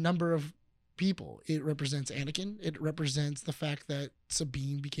represent a number of people. It represents Anakin. It represents the fact that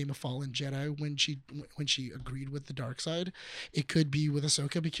Sabine became a fallen Jedi when she agreed with the dark side. It could be with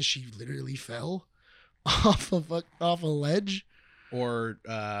Ahsoka because she literally fell off a ledge, Or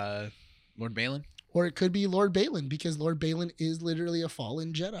Lord Balin. or it could be Lord Balin because Lord Balin is literally a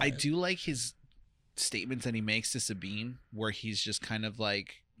fallen Jedi. I do like his statements that he makes to Sabine, where he's just kind of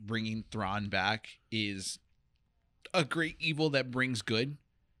like bringing Thrawn back is a great evil that brings good,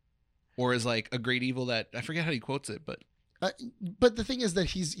 or is like a great evil that, I forget how he quotes it, but But the thing is that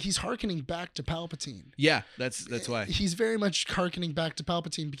he's hearkening back to Palpatine. yeah, that's why. He's very much hearkening back to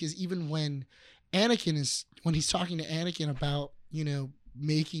Palpatine, because even when he's talking to Anakin about,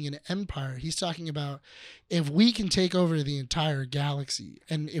 making an empire, he's talking about, if we can take over the entire galaxy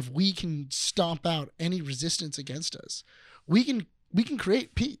and if we can stomp out any resistance against us, we can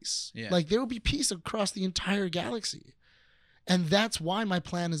create peace. Yeah. Like there will be peace across the entire galaxy. And that's why my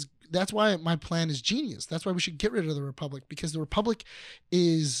plan is genius. That's why we should get rid of the Republic, because the Republic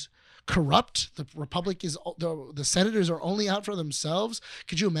is corrupt. The Republic is, the senators are only out for themselves.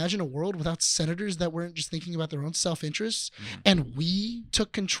 Could you imagine a world without senators that weren't just thinking about their own self-interests, and we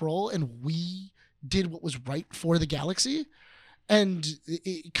took control and we did what was right for the galaxy? And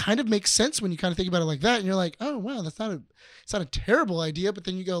it kind of makes sense when you kind of think about it like that, and you're like, oh wow, it's not a terrible idea. But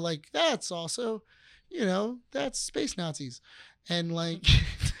then you go like, that's also, that's space Nazis, and like,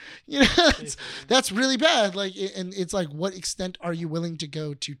 that's really bad. Like, and it's like, what extent are you willing to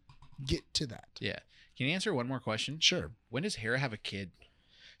go to get to that? Yeah. Can you answer one more question? Sure. When does Hera have a kid?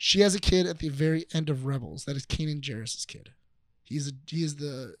 She has a kid at the very end of Rebels. That is Kanan Jarrus' kid. He is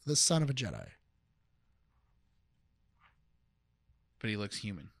the son of a Jedi. But he looks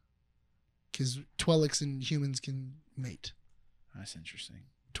human. Because Twi'leks and humans can mate. That's interesting.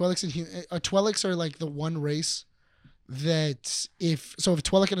 Twi'leks are like the one race that if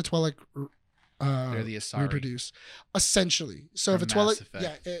Twi'lek and a Twi'lek They're the Asari. reproduce, essentially. So if a From Mass Twi'lek,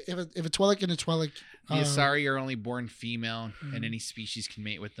 Effect. if a Twi'lek and a Twi'lek, The Asari are only born female, Mhm. and any species can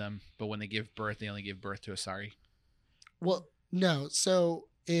mate with them. But when they give birth, they only give birth to Asari. well, no. So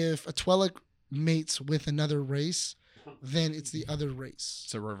if a Twi'lek mates with another race, then it's the other race.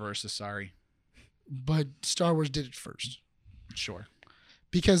 It's a reverse Asari. But Star Wars did it first, Sure.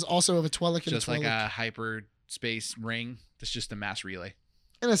 because also of a Twi'lek and Just a like Twi'lek. a hyperspace ring. That's just a mass relay.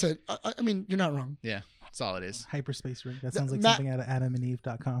 And I said, I mean, you're not wrong. That's all it is. Hyperspace ring. That sounds like Matt- something out of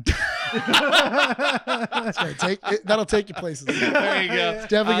AdamandEve.com. That's right. That'll take you places. There you go. It's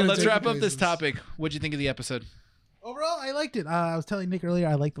definitely gonna Let's take you wrap up this places. topic. What'd you think of the episode? Overall, I liked it. I was telling Nick earlier,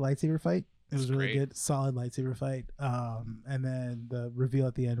 I liked the lightsaber fight. It was It's really great. good, solid lightsaber fight. And then the reveal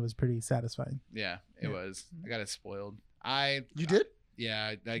at the end was pretty satisfying. Yeah, it Yeah. was. I got it spoiled. You did?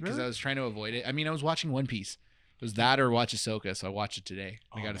 Yeah, because Really? I was trying to avoid it. I mean, I was watching One Piece. It was that or watch Ahsoka, so I watched it today.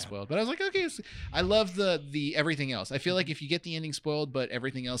 I Oh, got it man. spoiled, but I was like, okay. I love the everything else. I feel like if you get the ending spoiled, but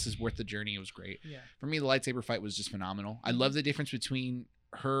everything else is worth the journey, it was great. Yeah. For me, the lightsaber fight was just phenomenal. I love the difference between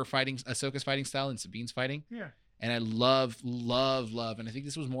her fighting, Ahsoka's fighting style, and Sabine's fighting. Yeah. And I love, and I think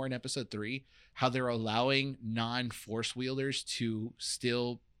this was more in episode 3, how they're allowing non-force wielders to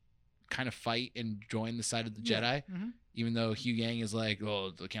still kind of fight and join the side of the Jedi, Mhm. even though Hugh Yang is like,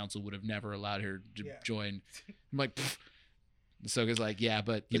 oh, the council would have never allowed her to Yeah. join. I'm like, pfft. Ahsoka's like, yeah,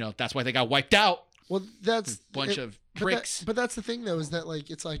 but that's why they got wiped out. Well, that's A bunch of pricks. But that's the thing, though, is that like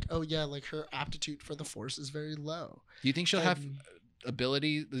it's like, oh yeah, like her aptitude for the Force is very low. Do you think she'll have And the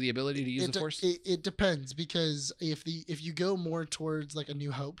ability to use the Force? It depends, because if you go more towards like a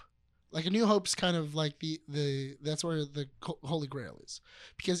New Hope, like a New Hope's kind of like the that's where the Holy Grail is,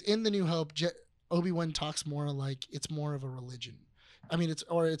 because in the New Hope, Obi-Wan talks more like it's more of a religion. I mean,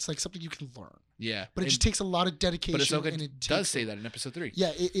 it's like something you can learn, Yeah, but it just takes a lot of dedication. But Ahsoka and it does takes say that in episode 3.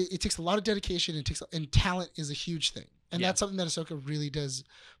 Yeah, it takes a lot of dedication. And talent is a huge thing, and Yeah. that's something that Ahsoka really does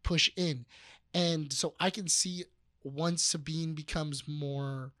push in. And so I can see once Sabine becomes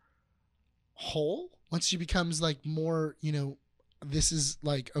more whole, once she becomes like more, this is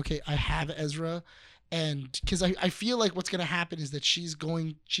like, okay, I have Ezra, and because I feel like what's gonna happen is that she's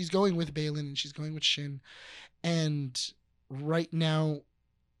going with Balin and she's going with Shin, and right now,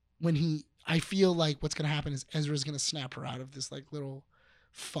 I feel like what's gonna happen is Ezra's gonna snap her out of this like little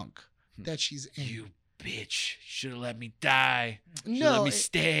funk that she's in. You bitch. Should have let me die. Should've No, let me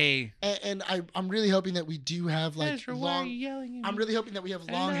stay. and I'm really hoping that we do have like Ezra, why are you yelling at I'm me? really hoping that we have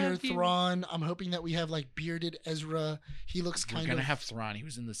I long haired love you. Thrawn. I'm hoping that we have like bearded Ezra. He looks We're kind gonna of have Thrawn. He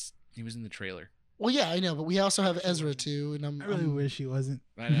was in this. He was in the trailer. well, yeah, I know, but we also have Ezra too, and I really wish he wasn't.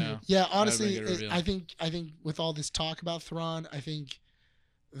 I know. yeah, That'd honestly, make it a reveal. I think with all this talk about Thrawn, I think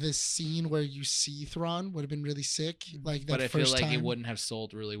this scene where you see Thrawn would have been really sick. Like that But I feel first like time. it wouldn't have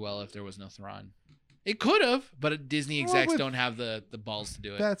sold really well if there was no Thrawn. It could have, but Disney Well, execs with- don't have the balls to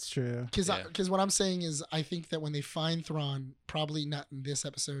do it. That's true. Because Yeah. what I'm saying is, I think that when they find Thrawn, probably not in this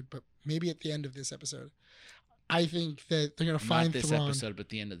episode, but maybe at the end of this episode, I think that they're gonna Not find this Thrawn. episode, but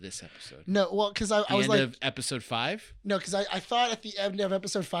the end of this episode. No, well, because I The was end like, of episode 5. no, because I thought at the end of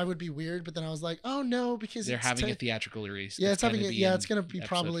episode 5 would be weird, but then I was like, oh no, because They're it's having te- a theatrical release. yeah, It's it's having gonna it. be Yeah, in it's gonna be episode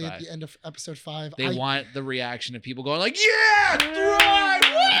probably 5. at the end of episode 5. They want the reaction of people going like, "Yeah, Thrawn!"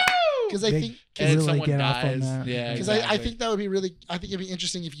 Woo! because I They- think And Really someone get off on dies. that. Yeah, because exactly. I think that would be really. I think it'd be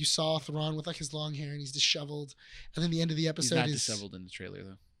interesting if you saw Thrawn with like his long hair and he's disheveled, and then the end of the he's episode not is disheveled in the trailer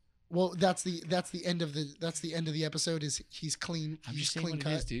though. well. That's the end of the episode is he's clean. I'm He's just saying clean what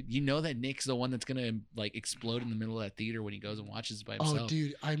it is, cut. dude. You know that Nick's the one that's gonna like explode in the middle of that theater when he goes and watches it by Oh, himself.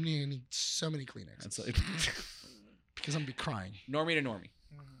 dude, I'm gonna need so many Kleenexes That's like, because I'm gonna be crying. normie to normie.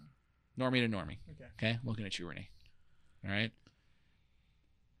 Normie to normie. Okay. Okay, looking at you, Renee. All right.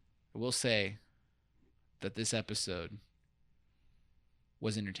 I will say that this episode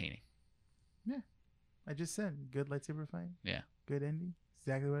was entertaining. I just said good lightsaber fight. Yeah. Good ending.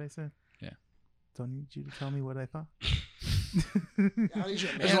 Exactly what I said. Yeah. Don't need you to tell me what I thought. I need you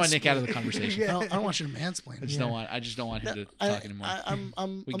to I just want Nick out of the mansplain. conversation. Yeah. I don't want you to mansplain. I just don't want. I just don't want him to I- talk anymore.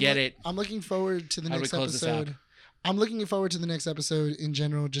 I'm We get it. I'm looking forward to the How do we next close this out? episode. I'm looking forward to the next episode in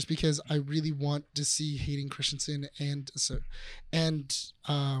general, just because I really want to see Hayden Christensen and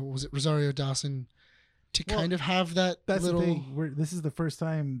what was it, Rosario Dawson, to Well, kind of have that That's little the thing. This is the first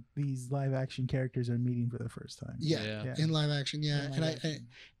time these live action characters are meeting for the first time. yeah, Yeah. in live action, yeah, In and live action.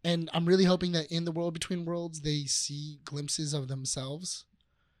 and I'm really hoping that in the world between worlds they see glimpses of themselves,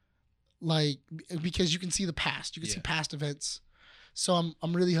 like because you can see the past, you can see Yeah. past events. So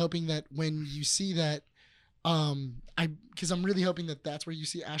I'm really hoping that when you see that, because I'm really hoping that that's where you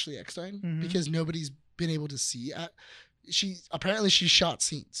see Ashley Eckstein, Mhm. because nobody's been able to see. She shot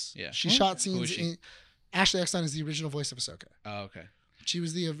scenes. Yeah. she Okay. shot Who is scenes. she? Ashley Eckstein is the original voice of Ahsoka. Oh, okay. She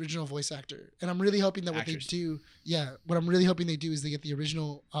was the original voice actor, and I'm really hoping that what Actress. they do, what I'm really hoping they do is they get the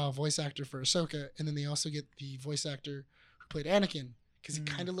original voice actor for Ahsoka, and then they also get the voice actor who played Anakin, because he Mm.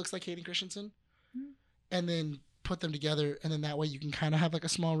 kind of looks like Hayden Christensen, Mm. and then put them together, and then that way you can kind of have like a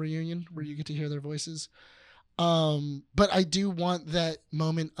small reunion where you get to hear their voices. But I do want that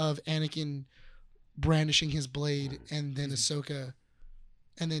moment of Anakin brandishing his blade, and then Ahsoka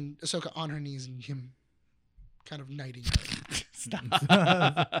on her knees and him kind of knighting her. Stop.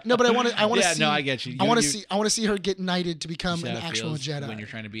 No, but I wanna Yeah, see- no, I get you. I want to You- see. I want to see her get knighted to you become see an how it actual feels Jedi. when you're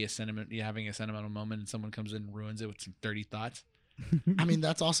trying to be you're having a sentimental moment, and someone comes in and ruins it with some dirty thoughts. I mean,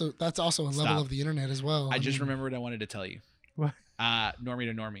 that's also a level Stop. of the internet as well. I just mean, remembered I wanted to tell you. What? Normie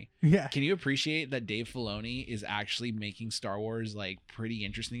to normie. Yeah. Can you appreciate that Dave Filoni is actually making Star Wars like pretty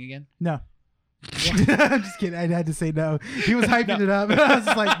interesting again? No. I'm just kidding. I had to say no. He was hyping it up. I was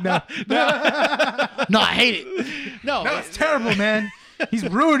just like, no. No, I hate it. No, No, it's terrible, man. He's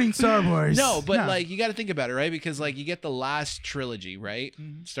ruining Star Wars. No, but like you got to think about it, right? Because like you get the last trilogy, right?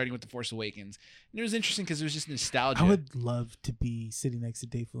 Mhm. Starting with the Force Awakens, and it was interesting because it was just nostalgia. I would love to be sitting next to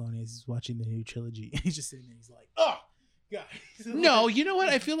Dave Filoni as he's watching the new trilogy. He's just sitting there. He's like, oh, God. No, you know what?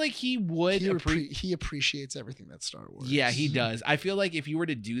 I feel like he would. He appreciates everything that's Star Wars. Yeah, he does. I feel like if you were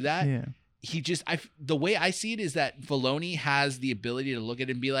to do that, Yeah. he just. The way I see it is that Filoni has the ability to look at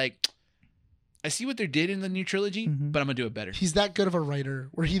it and be like, I see what they did in the new trilogy, Mhm. but I'm gonna do it better. He's that good of a writer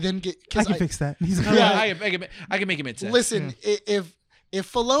where he then get. I can fix that. He's Yeah, like, I can make him sense. Listen, if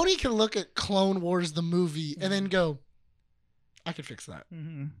Filoni can look at Clone Wars the movie and then go, I could fix that.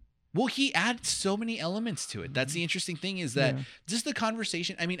 Mhm. Well, he adds so many elements to it. That's the interesting thing is that Yeah. just the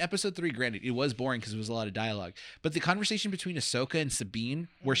conversation. I mean, episode 3, granted, it was boring because it was a lot of dialogue, but the conversation between Ahsoka and Sabine,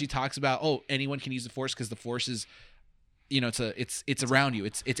 where she talks about, oh, anyone can use the Force because the Force is, it's around you.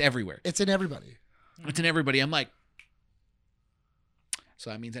 It's everywhere. It's in everybody. It's in everybody. I'm like, so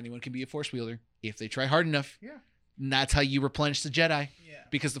that means anyone can be a Force wielder if they try hard enough. Yeah. And that's how you replenish the Jedi. Yeah.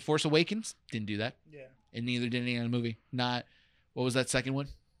 Because the Force Awakens didn't do that, Yeah. and neither did any other movie. Not what was that second one,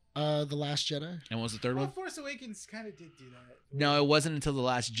 The Last Jedi. and what was the third Well, one? Force Awakens kind of did do that. No, it wasn't until the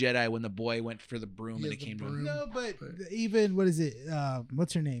Last Jedi when the boy went for the broom He and has it the came to broom. him. No, but even what is it?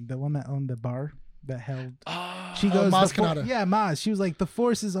 What's her name? The one that owned the bar. that held. Oh, She goes, Maz "The for- Kanata. yeah, Maz. She was like, the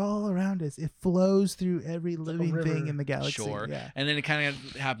force is all around us. It flows through every like a living river. thing in the galaxy. sure. Yeah. And then it kind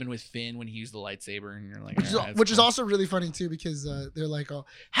of happened with Finn when he used the lightsaber, and you're like, Which is, "Alright, that's which is cool." also really funny too, because they're like, "Oh,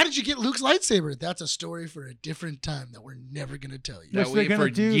 how did you get Luke's lightsaber?" That's a story for a different time that we're never gonna tell you. Yeah, Which wait they're for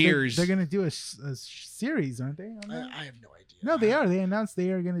gonna do. years. They're gonna do a series, aren't they? on that? I have no idea. No, they are. They announced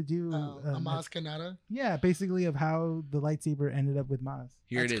they are gonna do. Maz Kanata. Yeah, basically of how the lightsaber ended up with Maz.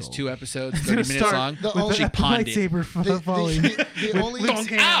 Here it That's is, cool. 2 episodes, It's 30 gonna minutes start long. The With only- She the pawned it. lightsaber falling. The only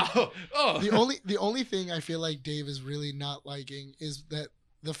Ow! Oh. the only thing I feel like Dave is really not liking is that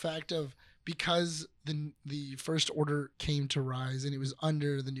the fact of, because the First Order came to rise and it was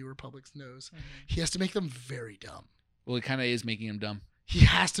under the New Republic's nose, he has to make them very dumb. Well, it kind of is making him dumb. He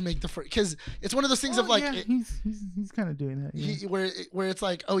has to make the first, because it's one of those things of like yeah, it- he's kind of doing that. Yeah. where it's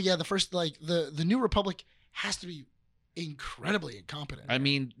like, oh yeah, the first, like the New Republic has to be incredibly incompetent. I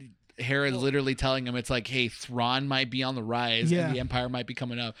mean, Hera's literally telling him, it's like, hey, Thrawn might be on the rise Yeah. and the Empire might be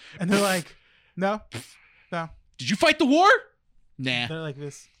coming up. And they're like, no, Did you fight the war? Nah. they're like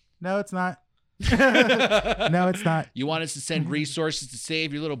this. No, it's not. No, it's not. You want us to send resources to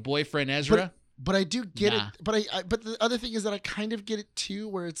save your little boyfriend Ezra? But I do get Nah. it. But but the other thing is that I kind of get it too,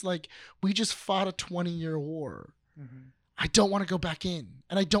 where it's like, we just fought a 20-year war. I don't want to go back in,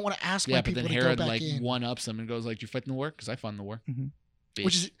 and I don't want to ask Yeah, my but people then to Hera go back like in. one ups him and goes like, "You fighting the war? Because I fought in the war." Mhm.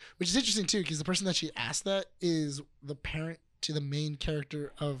 Bitch. Which is interesting too, because the person that she asked that is the parent to the main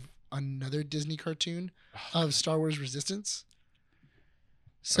character of another Disney cartoon of Star Wars Resistance.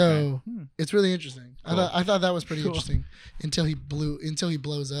 So Okay. Hmm. it's really interesting. Cool. I thought that was pretty Cool. interesting until he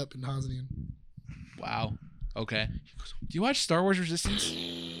blows up in Hosnian. Wow. Okay. Do you watch Star Wars Resistance?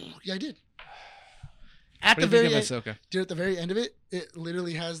 Yeah, I did. At What the do you very think end, of Ahsoka? dude, at the very end of it, it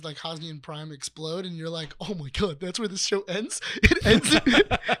literally has like Hosnian Prime explode, and you're like, "Oh my god, that's where this show ends." It ends.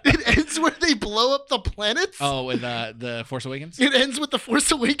 It ends where they blow up the planets. Oh, with the Force Awakens. It ends with the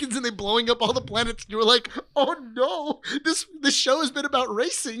Force Awakens and they blowing up all the planets. And you were like, "Oh no, this show has been about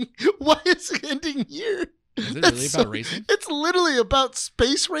racing. Why is it ending here?" Is it That's really so- about racing? It's literally about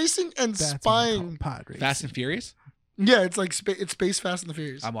space racing and That's spying. what I call pod racing. Fast and Furious. Yeah, it's like it's Space Fast and the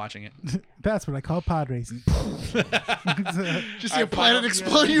Furious. I'm watching it. That's what I call pod racing. Just see a Alright, planet final-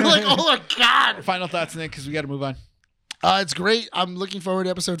 explode. You're like, "Oh my god!" Final thoughts, Nick, because we got to move on. It's great. I'm looking forward to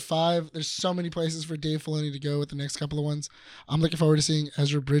episode 5. There's so many places for Dave Filoni to go with the next couple of ones. I'm looking forward to seeing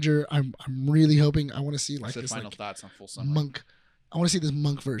Ezra Bridger. I'm really hoping. I want to see I like said this final like thoughts on full summary. monk. I want to see this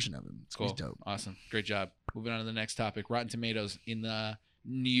monk version of him. It's gonna Cool. be dope. Awesome. Great job. Moving on to the next topic. Rotten Tomatoes in the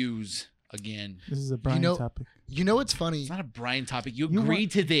news again. This is a Brian know- topic. You know what's funny? It's not a Brian topic. You You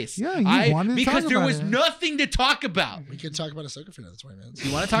agreed to this. Yeah, you wanted to because talk there about was it. nothing to talk about. We could talk about Ahsoka for another 20 minutes.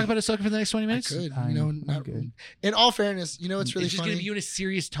 You want to talk about Ahsoka for the next 20 I minutes? could. I'm- You know, I'm not, good. in all fairness, you know what's really it's just funny? going to be in a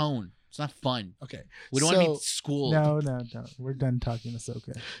serious tone. It's not fun. Okay. We don't want to So- be schooled. No. We're done talking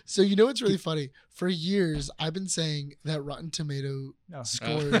Ahsoka. So you know what's really funny? For years, I've been saying that Rotten Tomato No.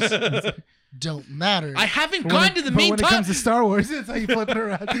 scores don't matter. I haven't But when gone it- to the but main when it topic. comes to Star Wars, it's how you flip it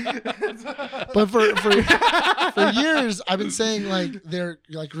around. But for years, I've been saying like their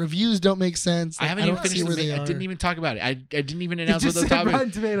like reviews don't make sense. I Like, haven't even don't see finished where the they I are. didn't even talk about it. I didn't even You announce what just the said topic.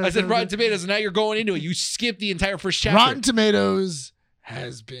 Rotten Tomatoes. I said Rotten Tomatoes, and now you're going into it. You skipped the entire first chapter. Rotten Tomatoes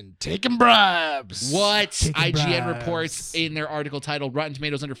has been taking bribes. What? Taking IGN bribes. reports in their article titled Rotten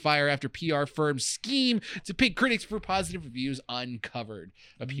Tomatoes Under Fire After PR Firm Scheme to Pay Critics for Positive Reviews Uncovered.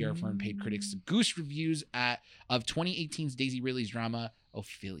 A PR firm paid critics to goose reviews of 2018's Daisy Ridley's drama,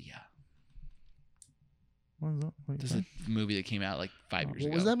 Ophelia. What was that? What This you is a movie that came out like 5 years What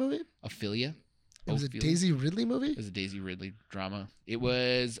ago. was that movie? Ophelia? It was a Ophelia? Daisy Ridley movie. It was a Daisy Ridley drama. It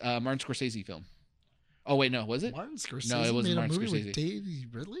was a Martin Scorsese film. Oh, wait, no, was it? Martin Scorsese No, it wasn't made a Martin movie Scorsese. with Daisy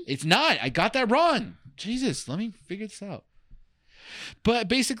Ridley. It's not. I got that wrong. Jesus, let me figure this out. But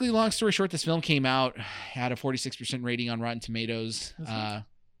basically, long story short, this film came out, had a 46% rating on Rotten Tomatoes. That's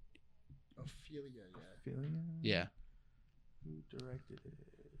Ophelia, yeah. Ophelia? Yeah. Who directed it?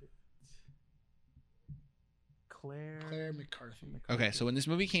 Claire McCarthy. Okay, so when this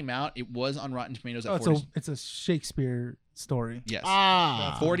movie came out, it was on Rotten Tomatoes at Oh, 40. it's a Shakespeare story. Yes.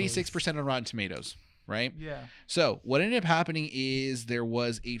 Ah, 46% on Rotten Tomatoes, right? Yeah. So what ended up happening is there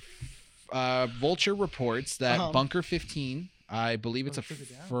was a Vulture reports that Uh-huh. Bunker 15, I believe it's Oh, a took it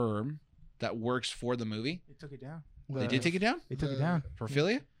down? firm that works for the movie. They took it down. They did take it down They took it the- down. for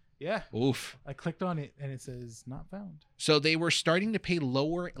Ophelia? Yeah. Oof. I clicked on it and it says not found. So they were starting to pay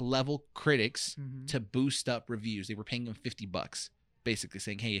lower level critics Mhm. to boost up reviews. They were paying them $50, basically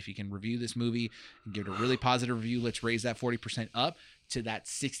saying, hey, if you can review this movie and give it a really positive review, let's raise that 40% up to that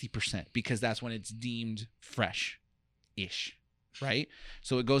 60% because that's when it's deemed fresh-ish. right?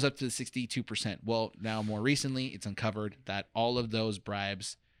 So it goes up to the 62%. Well, now more recently, it's uncovered that all of those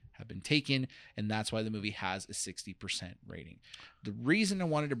bribes have been taken, and that's why the movie has a 60% rating. The reason I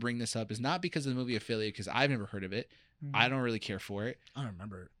wanted to bring this up is not because of the movie Affiliate, because I've never heard of it. I don't really care for it. I don't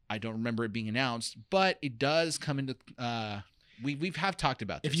remember it. I don't remember it being announced, but it does come into we've talked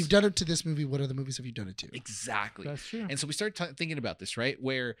about this. If you've done it to this movie, what other movies have you done it to? Exactly. That's true. And so we started thinking about this, right?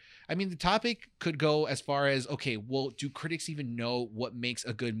 Where, I mean, the topic could go as far as, okay, well, do critics even know what makes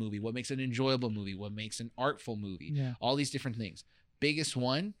a good movie? What makes an enjoyable movie? What makes an artful movie? Yeah. All these different things. Biggest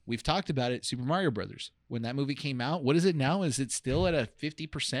one, we've talked about it, Super Mario Brothers. When that movie came out, what is it now? Is it still at a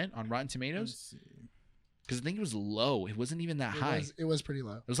 50% on Rotten Tomatoes? Because I think it was low. It wasn't even that high. It was pretty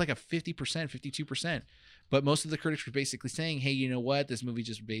low. It was like a 50%, 52%. But most of the critics were basically saying, hey, you know what? This movie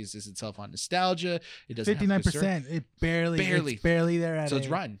just bases itself on nostalgia. It doesn't have good story. 59%. It barely. It's barely there at So it's a-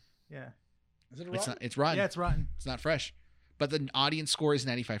 rotten. Yeah. Is it It's not. It's rotten. Yeah, it's rotten. It's not fresh. But the audience score is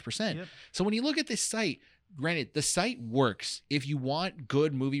 95%. Yep. So when you look at this site, granted, the site works. If you want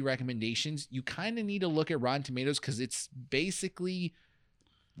good movie recommendations, you kind of need to look at Rotten Tomatoes because it's basically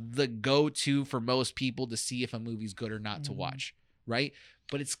the go-to for most people to see if a movie's good or not to watch, right?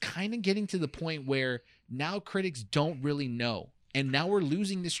 But it's kind of getting to the point where now critics don't really know. And now we're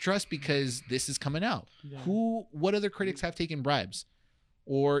losing this trust because this is coming out. Yeah. What other critics have taken bribes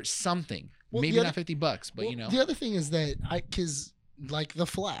or something? Well, Maybe the not $50, but you know. The other thing is that because like The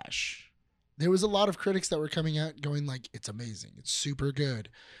Flash, there was a lot of critics that were coming out going like, it's amazing. It's super good.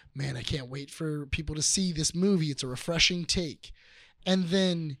 Man, I can't wait for people to see this movie. It's a refreshing take. And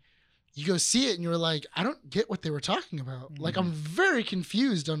then you go see it and you're like, I don't get what they were talking about. Like, I'm very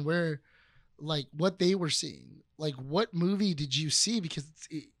confused on where, like, what they were seeing. Like, what movie did you see? Because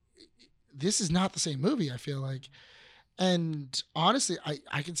this is not the same movie, I feel like. And honestly,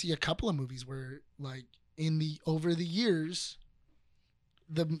 I can see a couple of movies where, like, over the years,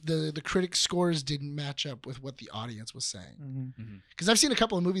 the critic scores didn't match up with what the audience was saying. Because I've seen a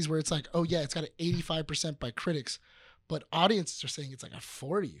couple of movies where it's like, oh yeah, it's got an 85% by critics, but audiences are saying it's like a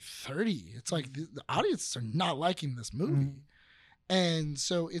 40, 30. It's like the audiences are not liking this movie. And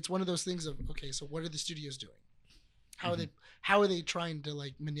so it's one of those things of, okay, so what are the studios doing? How are they trying to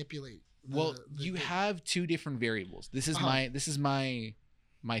like manipulate? You have two different variables. This is my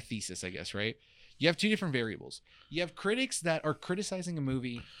thesis, I guess, right? You have two different variables. You have critics that are criticizing a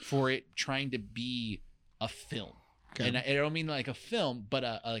movie for it trying to be a film. Okay. And I don't mean like a film, but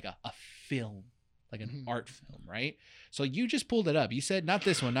like a film, like an art film, right? So you just pulled it up. You said not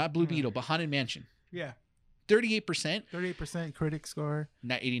this one, not Blue Beetle, but Haunted Mansion. Yeah. 38%. 38% critic score.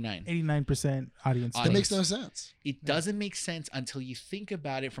 Not 89. 89% audience score. That makes no sense. It doesn't make sense until you think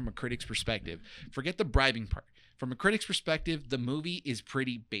about it from a critic's perspective. Forget the bribing part. From a critic's perspective, the movie is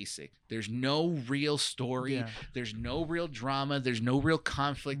pretty basic. There's no real story. Yeah. There's no real drama. There's no real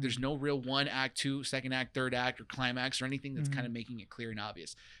conflict. There's no real one act, two, second act, third act, or climax or anything that's kind of making it clear and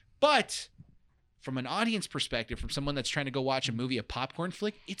obvious. But from an audience perspective, from someone that's trying to go watch a movie, a popcorn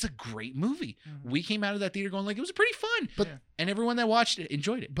flick, it's a great movie. We came out of that theater going like, it was pretty fun. And everyone that watched it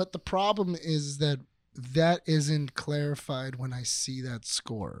enjoyed it. But the problem is that isn't clarified when I see that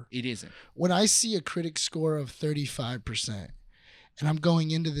score. It isn't. When I see a critic score of 35% and I'm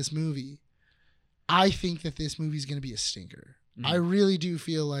going into this movie, I think that this movie is going to be a stinker. I really do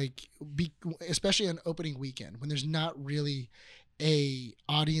feel like, especially on opening weekend, when there's not really a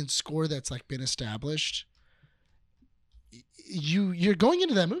audience score that's like been established, you're going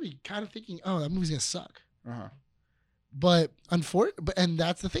into that movie kind of thinking, oh, that movie's gonna suck. But and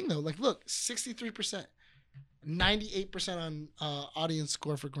that's the thing though. Like, look, 63%, 98% on audience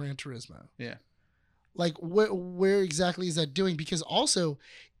score for Gran Turismo. Yeah. Like, where exactly is that doing? Because also,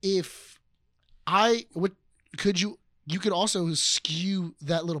 you could also skew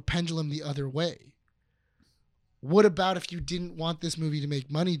that little pendulum the other way. What about if you didn't want this movie to make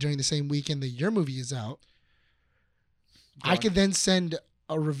money during the same weekend that your movie is out? I could then send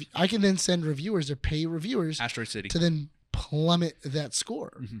reviewers or pay reviewers Asteroid City to then plummet that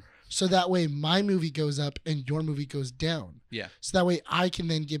score. So that way my movie goes up and your movie goes down. Yeah. So that way I can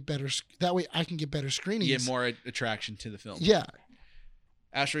then get better. That way I can get better screenings. You get more attraction to the film. Yeah.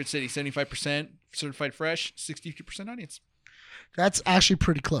 Asteroid City, 75% certified fresh, 62% audience. That's actually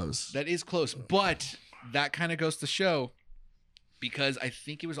pretty close. That is close, but that kind of goes to show, because I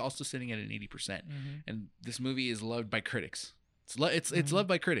think it was also sitting at an 80%, and this movie is loved by critics. It's loved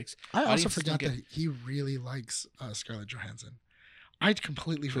by critics. I also Audiences forgot don't that he really likes Scarlett Johansson. I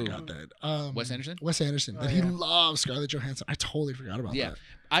completely forgot that. Wes Anderson. Wes Anderson. That he loves Scarlett Johansson. I totally forgot about that.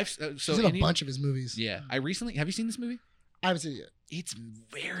 I've She's in a bunch of his movies. Yeah, have you seen this movie? I haven't seen it yet. It's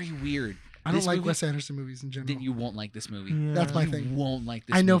very weird. I don't This like movie- Wes Anderson movies in general. Then you won't like this movie. Yeah. That's my You thing. won't like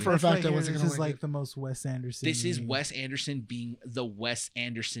this I know movie. for a That's why fact I here, wasn't this gonna is like like it. the most Wes Anderson. This is movie. Wes Anderson being the Wes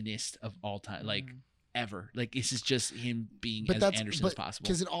Andersonist of all time, like Mm. ever. Like this is just him being But as that's Anderson as possible.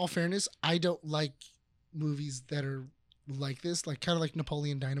 because in all fairness, I don't like movies that are like this, like kind of like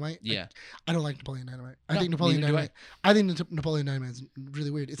Napoleon Dynamite. Like, Yeah, I don't like Napoleon Dynamite. I No, think Napoleon neither do Dynamite. I think Napoleon Dynamite is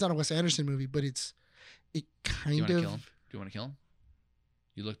really weird. It's not a Wes Anderson movie, but it do you kind want to of. kill him? Do you want to kill him?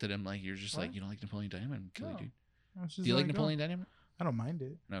 You looked at him like you're just like What? you don't like Napoleon Dynamite. I'm gonna kill No. you, dude. It's just Do you like oh, Napoleon Dynamite? I don't mind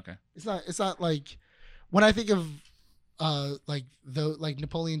it. Okay. It's not like when I think of like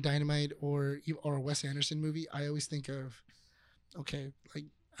Napoleon Dynamite or a Wes Anderson movie, I always think of okay, like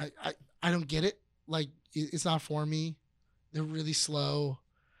I don't get it. Like it's not for me. They're really slow.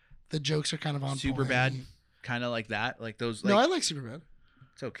 The jokes are kind of on Super point. bad, kind of like that. Like those. Like, No, I like Superbad.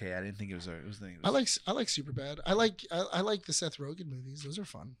 it's okay. I didn't think it was. It was. I like Superbad. I like the Seth Rogen movies. Those are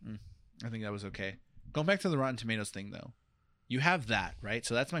fun. I think that was okay. Going back to the Rotten Tomatoes thing, though, you have that, right?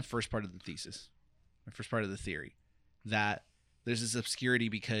 So that's my first part of the thesis, my first part of the theory, that there's this obscurity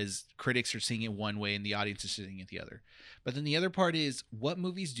because critics are seeing it one way and the audience is seeing it the other. But then the other part is, what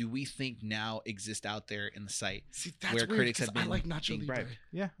movies do we think now exist out there in the site? See, that's Where weird critics 'cause have been I like Nacho being Libre. bribed.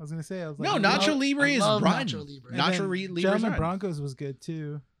 Yeah, I was gonna say. I was No, like, Nacho love- Libre I is love run. Nacho Libre. And Nacho then Libre's Gentleman run. Broncos was good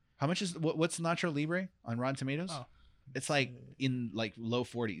too. How much is what's Nacho Libre on Rotten Tomatoes? Oh. It's like in like low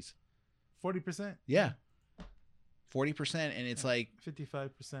 40s. 40%. Yeah, 40%, and it's like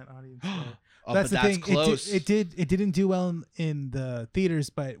 55% audience. oh, That's but the that's thing. close. It didn't do well in the theaters,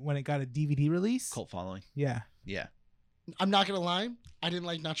 but when it got a DVD release, Cult following. yeah, Yeah. I'm not gonna lie. I didn't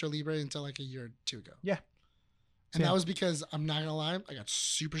like Nacho Libre until like a year or two ago. Yeah. And Same. that was because I'm not gonna lie. I got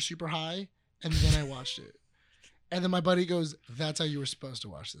super high, and then I watched it. And then my buddy goes, "That's how you were supposed to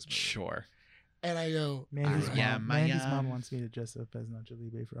watch this movie." Sure. And I go, Mandy's, "Alright." Yeah, mom, my, Mandy's mom um, wants me to dress up as Nacho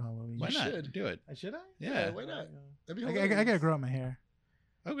Libre for Halloween. Why You not? should. Do it. Should I? Yeah. why not? That'd be I gotta hilarious. grow out my hair.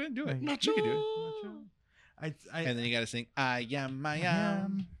 Okay, do it. Like, You can do it. I And then you got to sing, I am, I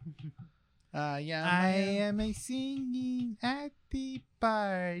am, I am, I am a singing at the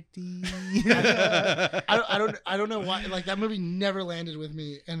party. I don't know why. Like that movie never landed with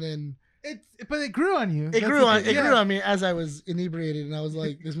me, and then But it grew on you. it That's grew the on thing. it grew on me as I was inebriated, and I was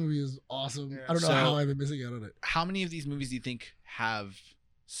like, "This movie is awesome." Yeah. I don't know So- how I've been missing out on it. How many of these movies do you think have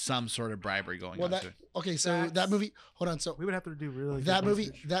some sort of bribery going Well, on that to it? okay. So That's- that movie. Hold on. So We would have to do really that good movie.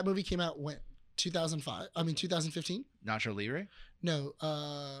 research. That movie came out when 2005. I mean 2015. Nacho Libre? No,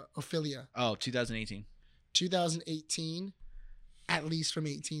 Ophelia. Oh, 2018. 2018, at least from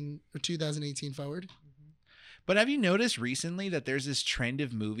 18 or 2018 forward. But have you noticed recently that there's this trend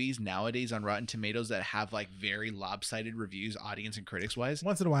of movies nowadays on Rotten Tomatoes that have like very lopsided reviews, audience and critics wise?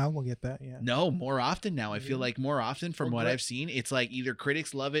 Once in a while, we'll get that. Yeah. No, more often now. I feel Really? like more often from Well, what great. I've seen, it's like either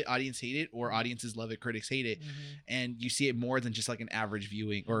critics love it, audience hate it, or audiences love it, critics hate it. And you see it more than just like an average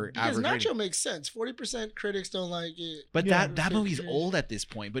viewing or Because average Nacho rating. makes sense. 40% critics don't like it. But Yeah. that movie's old at this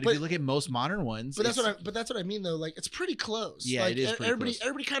point. But if But- you look at most modern ones, But that's it's- what I mean though. Like it's pretty close. Yeah, like, it is pretty everybody close.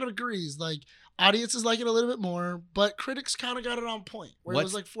 everybody kind of agrees. Like audiences like it a little bit more, but critics kind of got it on point. Where it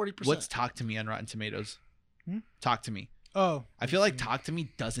was like 40%. What's Talk to Me on Rotten Tomatoes? Hmm? Talk to Me. Oh, I feel like Talk to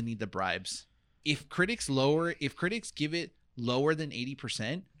Me doesn't need the bribes. If critics give it lower than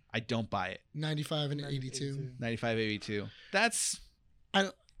 80%, I don't buy it. 95 and 82. 95, 82. That's I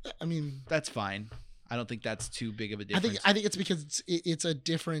mean, fine. I don't think that's too big of a I difference. think it's because it's a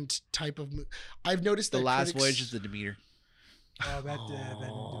different type of. I've noticed The that Last critics- Voyage is the Demeter. Oh, that didn't do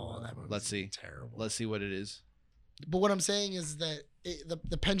Oh, well. that movie's Let's see. Terrible. Let's see what it is. But what I'm saying is that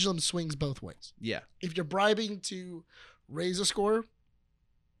the pendulum swings both ways. Yeah. If you're bribing to raise a score,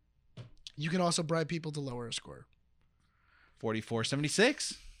 you can also bribe people to lower a score.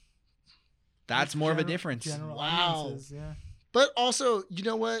 44.76. That's more of a General- difference. General Wow. audiences, yeah. But also, you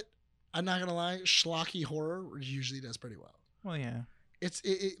know what? I'm not gonna lie, schlocky horror usually does pretty well. Well, yeah.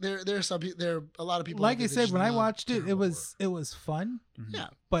 There are some people, there are a lot of people. Like out there I that said, just when I love watched it, terrible it was fun, Mhm. Yeah.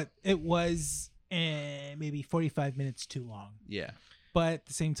 but it was maybe 45 minutes too long. Yeah. But at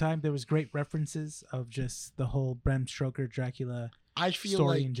the same time, there was great references of just the whole Bram Stoker Dracula horror. I feel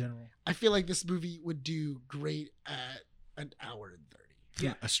story like in general. this movie would do great at an hour and 30.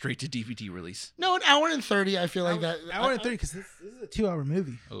 Yeah. A straight to DVD release. No, an hour and 30. I feel like hour, that. hour and 30 because this is a 2-hour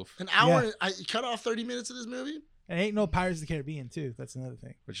movie. Oof. An hour. Yeah. I cut off 30 minutes of this movie. And ain't no Pirates of the Caribbean too. That's another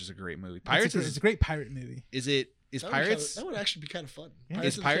thing. Which is a great movie. It's Pirates it's a great pirate movie. is That would Pirates that would actually be kind of fun. Yeah.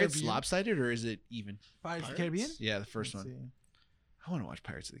 is of the Pirates Caribbean. lopsided or is it even? Pirates of the Pirates? Caribbean? Yeah, the 1st Let's one. see. I want to watch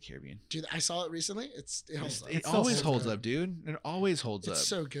Pirates of the Caribbean. Dude, I saw it recently. It holds up. It It's so always good. holds up, dude. It always holds It's up.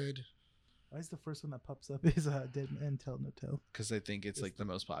 so good. Why is the first one that pops up is Dead Man Tell No Tale? Because I think it's like the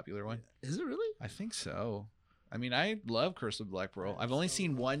most popular one. Is it really? I think so. I mean, I love Curse of Black Pearl. I've only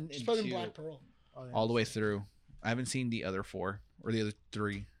seen 1 Just and put in 2 Black Pearl. Oh, yeah. all the way through. I haven't seen the other 4 or the other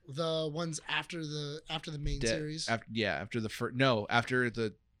 3. The ones after the main series. After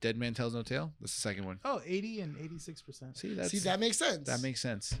the Dead Man Tells No Tale. That's the second one. Oh, 80 and 86%. See, That makes sense. that makes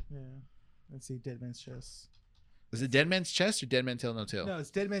sense. Yeah. Let's see, Dead Man's Chest. Is it Dead Man's Chest or Dead Man Tell No Tale? No, it's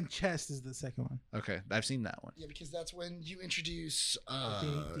Dead Man's Chest is the second one. Okay, I've seen that one. Yeah, because that's when you introduce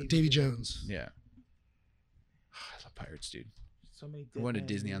Davy Davy Jones. Yeah. I love pirates, dude. So many. I went to Dead Man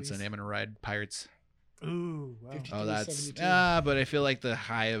Disney on movies. Sunday. I'm gonna ride pirates. Ooh, wow. 50. Oh, that's 72. but I feel like the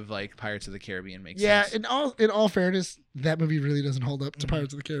high of like Pirates of the Caribbean makes Yeah, sense. in all fairness, that movie really doesn't hold up to Mhm.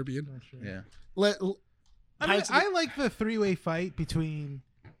 Pirates of the Caribbean. Not sure. Yeah. I mean, Pirates of the- I like the three-way fight between,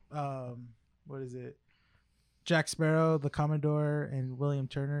 what is it? Jack Sparrow, the Commodore, and William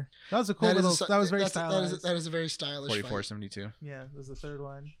Turner. That was a cool little. That was very stylized. That is a very stylish. 4472. Yeah, that was the third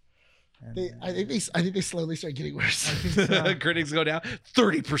one. And I think they slowly start getting worse. I think so. Critics go down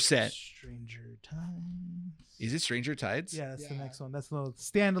 30%. Stranger Times. Is it Stranger Tides? Yeah, that's the Yeah. next one. That's the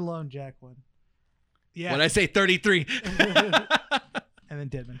standalone Jack one. Yeah, When I say 33. and then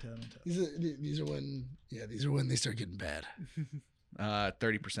Dead Man Tell No Tale. These are when they start getting bad.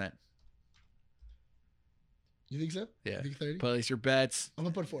 30%. You think so? Yeah. You think 30? Place your bets. I'm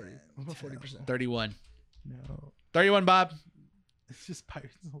gonna put 40. I'm gonna put 40%. 31. No, 31, Bob. it's just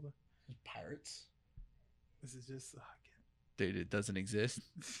pirates. Hold on. Pirates. This is just. Dude, it doesn't exist.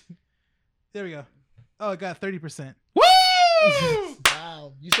 There we go. Oh, I got 30%. Woo!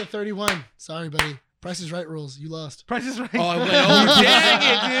 Wow, you said 31. Sorry, buddy. Price is Right rules. You lost. Price is right. Oh, I went over.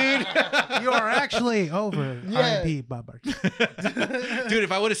 Dang it, dude. You are actually over. Yeah. R.I.P. Bob Barker. Dude,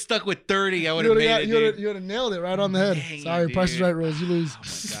 if I would have stuck with 30, I would You have would made it, dude. have nailed it right on the head. Dang it, Sorry, Price is dude. Right rules. You lose. Oh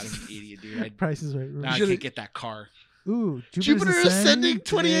my god, I'm an idiot, dude. Price is right. Now I should've- can't get that car. Ooh, Jupiter Ascending,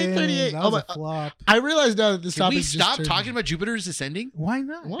 28, 38. That Oh was my- a flop. I realize now that this Can topic we just stop turned- talking about Jupiter's Ascending? Why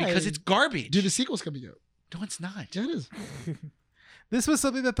not? Why? Because it's garbage. Dude, the sequel's coming out. No, it's not. Yeah, it is. This was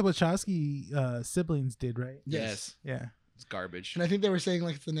something that the Wachowski siblings did, right? Yes. Yeah. It's garbage. And I think they were saying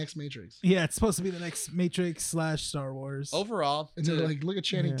like it's the next Matrix. Yeah, it's supposed to be the next Matrix / Star Wars. Overall, And they're to, like, look at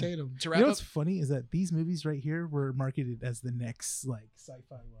Channing Yeah. Tatum. to You wrap know up. what's funny is that these movies right here were marketed as the next like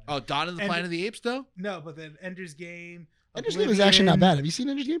sci-fi one. Oh, Dawn of the And- Planet of the Apes, though? No, but then Ender's Game. Ender's Game is actually not Oblivion. bad. Have you seen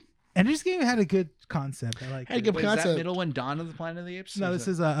Ender's Game? Ender's Game had a good concept. I like Had a it. good Wait, is that concept. middle one Dawn of the Planet of the Apes? No, Or this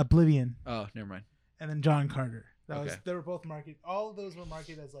is Oblivion, Oh, never mind. and then John Carter. That was Okay. they were both marketed. All of those were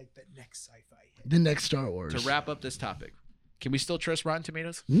marketed as like the next sci-fi hit. The next Star Wars. To wrap up this topic, can we still trust Rotten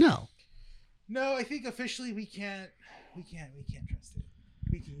Tomatoes? No. No, I think officially we can't. We can't trust it.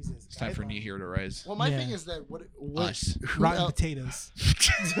 We can use it as a It's time for guideline. New Hero to Rise. Well, my Yeah. thing is that what Us. who Rotten el- potatoes.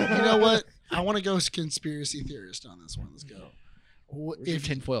 you know what? I want to go conspiracy theorist on this one. Let's go. Where's your If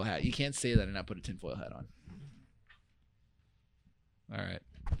tinfoil hat? You can't say that and not put a tinfoil hat on. All right.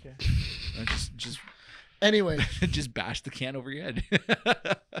 Okay. Just anyway, just bash the can over your head.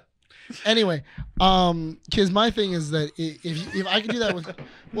 anyway, because my thing is that if I can do that with,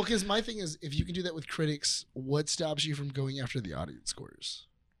 well, because my thing is if you can do that with critics, what stops you from going after the audience scores?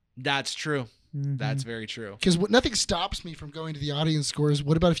 That's true. Mhm. That's very true. Because nothing stops me from going to the audience scores.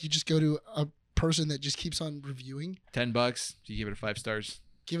 What about if you just go to a person that just keeps on reviewing? $10. You give it 5 stars.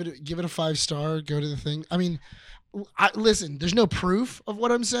 Give it a 5-star. Go to the thing. I mean, listen. There's no proof of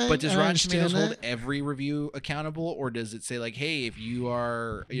what I'm saying. But does and I Rotten understand Tomatoes hold that. every review accountable, or does it say like, "Hey, if you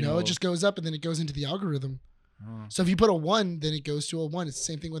are, you know, it just goes up and then it goes into the algorithm. Oh. So if you put a 1, then it goes to a 1. It's the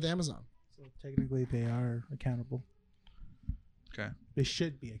same thing with Amazon. So technically, they are accountable. Okay. They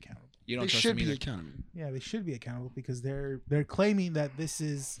should be accountable. You don't They trust should them be either. accountable. Yeah, they should be accountable because they're claiming that this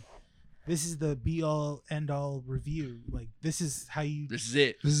is the be all end all review. Like this is how you This is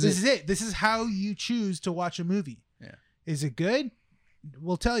it. This is this it. is it. This is how you choose to watch a movie. Yeah. Is it good?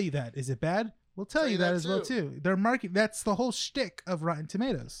 We'll tell you that. Is it bad? We'll tell you that as well too. They're marketing. That's the whole shtick of Rotten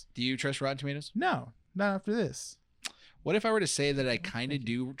Tomatoes. Do you trust Rotten Tomatoes? No, not after this. What if I were to say that I kind of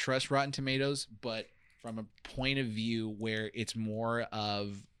do trust Rotten Tomatoes, but from a point of view where it's more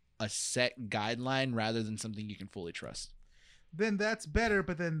of a set guideline rather than something you can fully trust? Then that's better.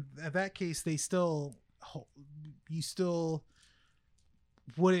 But then in that case, you still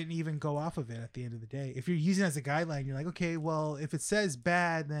wouldn't even go off of it at the end of the day. If you're using it as a guideline, you're like, okay, well, if it says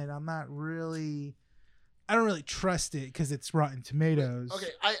bad, then I don't really trust it because it's Rotten Tomatoes.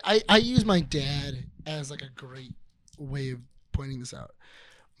 Okay, I use my dad as like a great way of pointing this out.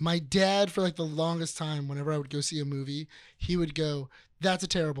 My dad, for like the longest time, whenever I would go see a movie, he would go, "That's a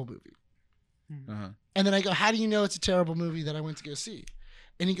terrible movie." Uh-huh. And then I go, "How do you know it's a terrible movie that I went to go see?"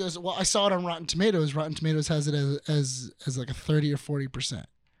 And he goes, well, I saw it on Rotten Tomatoes. Rotten Tomatoes has it as like a 30 or 40%. And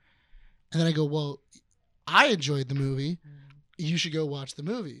then I go, well, I enjoyed the movie. You should go watch the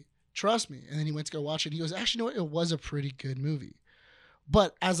movie. Trust me. And then he went to go watch it. He goes, actually, you know what? It was a pretty good movie.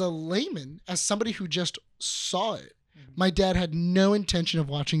 But as a layman, as somebody who just saw it, my dad had no intention of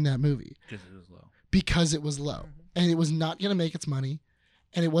watching that movie because it was low. And it was not going to make its money.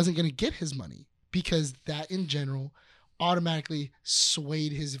 And it wasn't going to get his money because that in general automatically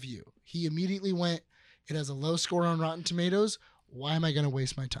swayed his view. He immediately went, it has a low score on Rotten Tomatoes. Why am I going to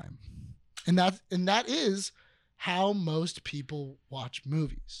waste my time? And that is how most people watch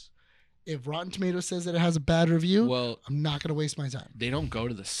movies. If Rotten Tomatoes says that it has a bad review, Well, I'm not going to waste my time. they don't go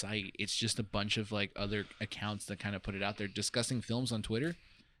to the site. It's just a bunch of like other accounts that kind of put it out there discussing films on Twitter.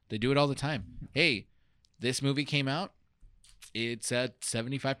 They do it all the time. Hey, this movie came out. It's at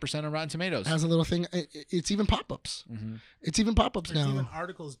 75% on Rotten Tomatoes. It has a little thing. It's even pop-ups. Mm-hmm. It's even pop-ups There's now. even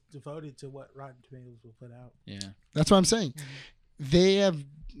articles devoted to what Rotten Tomatoes will put out. Yeah. That's what I'm saying. They have.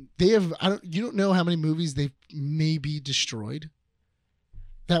 You don't know how many movies they've maybe destroyed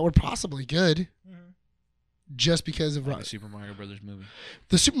that were possibly good just because of Like the Super Mario Brothers movie.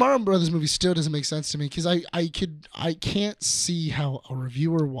 the Super Mario Brothers movie still doesn't make sense to me because I can't see how a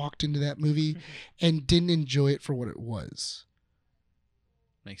reviewer walked into that movie and didn't enjoy it for what it was.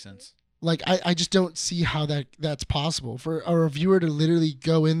 Makes sense. Like I just don't see how that's possible for a reviewer to literally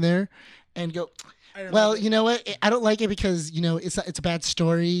go in there and go, well, you know what? I don't like it because, you know, it's a bad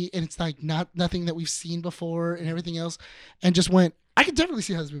story and it's like nothing that we've seen before and everything else, and just went, I can definitely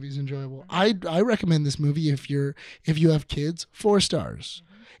see how this movie is enjoyable. I recommend this movie if you have kids, 4 stars.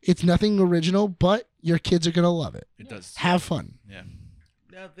 It's nothing original, but your kids are gonna love it. It does. Have fun. Yeah.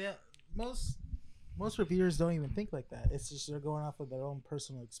 Now, most reviewers don't even think like that. It's just they're going off of their own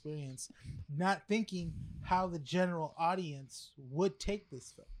personal experience, not thinking how the general audience would take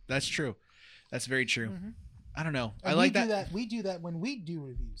this film. That's true. That's very true. Mm-hmm. I don't know. And I like we do that. We do that when we do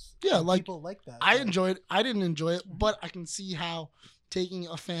reviews. Yeah, And like, people like that. I enjoyed. I didn't enjoy it, but I can see how taking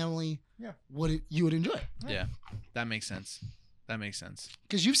a family, Yeah. you would enjoy it. Yeah. That makes sense. That makes sense.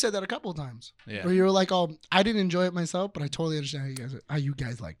 Because you've said that a couple of times. Yeah. Where you were like, "Oh, I didn't enjoy it myself, but I totally understand how you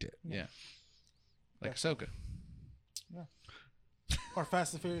guys liked it." Yeah. Like Ahsoka. Or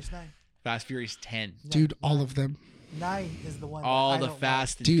Fast and Furious 9. Fast Furious 10. Yeah, Dude, all 9. of them. 9 is the one. All that I the don't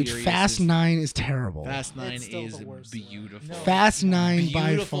Fast and Dude, Furious. Fast 9 is terrible. Fast 9 It's still is the worst one. beautiful. No. Fast 9 by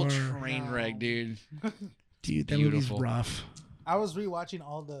Beautiful far. train wreck, dude. Dude, that Beautiful. movie's rough. I was rewatching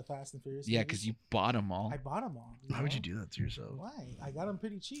all the Fast and Furious. Yeah, movies. because you bought them all. I bought them all. Why would know? you do that to yourself? Why? I got them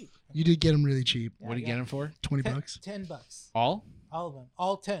pretty cheap. You did get them really cheap. Yeah, What do you I get got them for? 20 10 bucks. $10. All? All of them.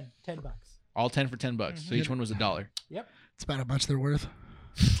 All 10. $10. All 10 for $10. So each one was $1. Yep. It's about how much they're worth.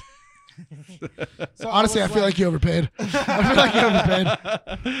 So Honestly, I was feel like you overpaid. I feel like you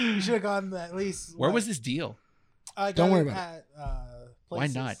overpaid. you should have gone at least. Where what, was this deal? I got Don't worry it about at, Why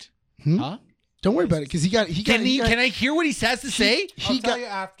places. not? Hmm? Huh? Don't worry about it because he got. Can I hear what he has to say? I'll He tell got. you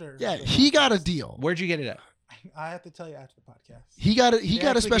after. Yeah, the he got a podcast. deal. Where'd you get it at? I have to tell you after the podcast. He got a They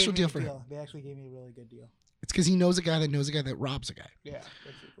got a actually special gave me deal a for him. They actually gave me a really good deal. It's because he knows a guy that knows a guy that robs a guy. Yeah,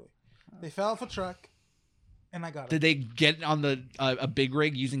 basically. They fell off a truck, and I got it. Did they get on the a big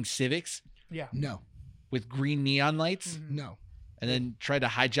rig using Civics Yeah. No, with green neon lights Mhm. no, and then tried to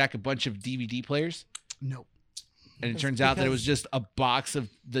hijack a bunch of DVD players? no. And it Because- turns out that it was because- just a box of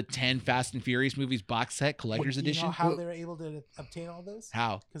the 10 Fast and Furious movies box set, collector's You edition. know how they were able to obtain all those?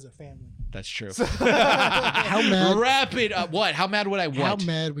 How? Because of family. That's true. How mad? Wrap it up. What? How mad would I How what?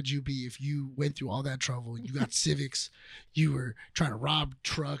 mad would you be if you went through all that trouble? You got Civics, you were trying to rob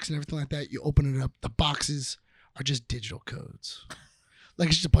trucks and everything like that. You open it up, the boxes are just digital codes. Like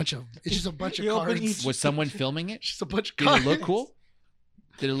it's just a bunch of You open cards. each- Was someone filming it? It's just a bunch of Did cards. it look cool?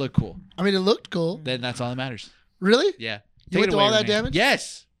 Did it look cool? I mean, it looked cool. Then that's all that matters. Really? Yeah. You went through all that damage?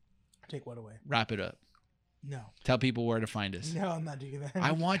 Yes. Take what away? Wrap it up. No. Tell people where to find us. No, I'm not doing that.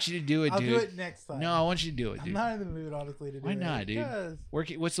 I want you to do it, I'll dude. do it next time. No, I want you to do it, I'm dude. not in the mood, honestly, to do Why it. not, dude? Because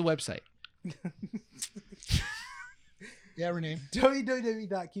What's the website? Yeah, Renee.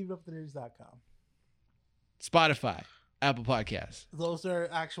 www.keepitupwiththenerds.com. Spotify, Apple Podcasts, Those are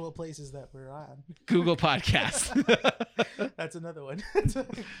actual places that we're on. Google Podcasts, That's another one.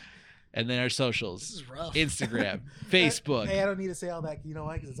 and then our This socials: is rough. Instagram, Facebook. Hey, I don't need to say all that. You know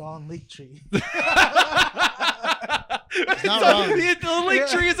why? Because it's all on Linktree. It's not on- wrong. The link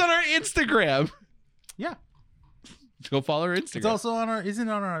tree is on our Instagram. Yeah. Go follow our Instagram. It's also on our. Isn't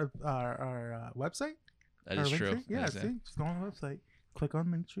it on our website? that Our is Linktree? true. Yeah. That is See, it. just go on the website. Click on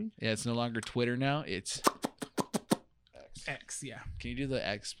Linktree. Yeah, it's no longer Twitter now. It's X. X. Yeah. Can you do the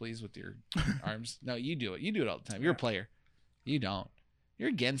X, please, with your arms? No, you do it. You do it all the time. You're a player. You don't. You're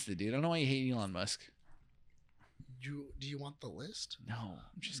against it, dude. I don't know why you hate Elon Musk. Do you want the list? No,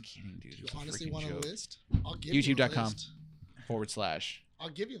 I'm just kidding, dude. Do you It's a honestly freaking want joke. a list? I'll give you the YouTube.com. list. /. I'll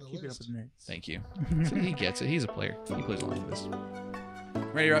give you the Keep it up list. with nerds. Thank you. See, he gets it. He's a player. He plays along with this.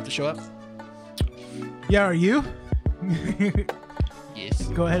 Ready to wrap the show up? Yeah, are you? Yes.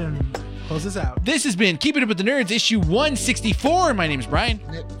 Go ahead and close this out. This has been Keeping Up with the Nerds, issue 164. My name is Brian.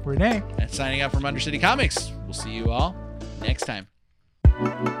 Renee. And signing out from Undercity Comics. We'll see you all next time.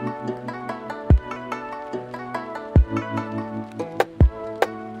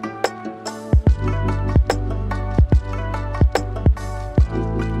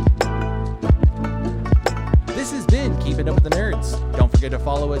 This has been Keeping Up with the Nerds. Don't forget to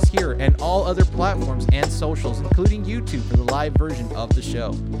follow us here and all other platforms and socials, including YouTube, for the live version of the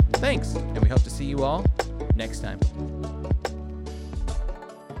show. Thanks, and we hope to see you all next time.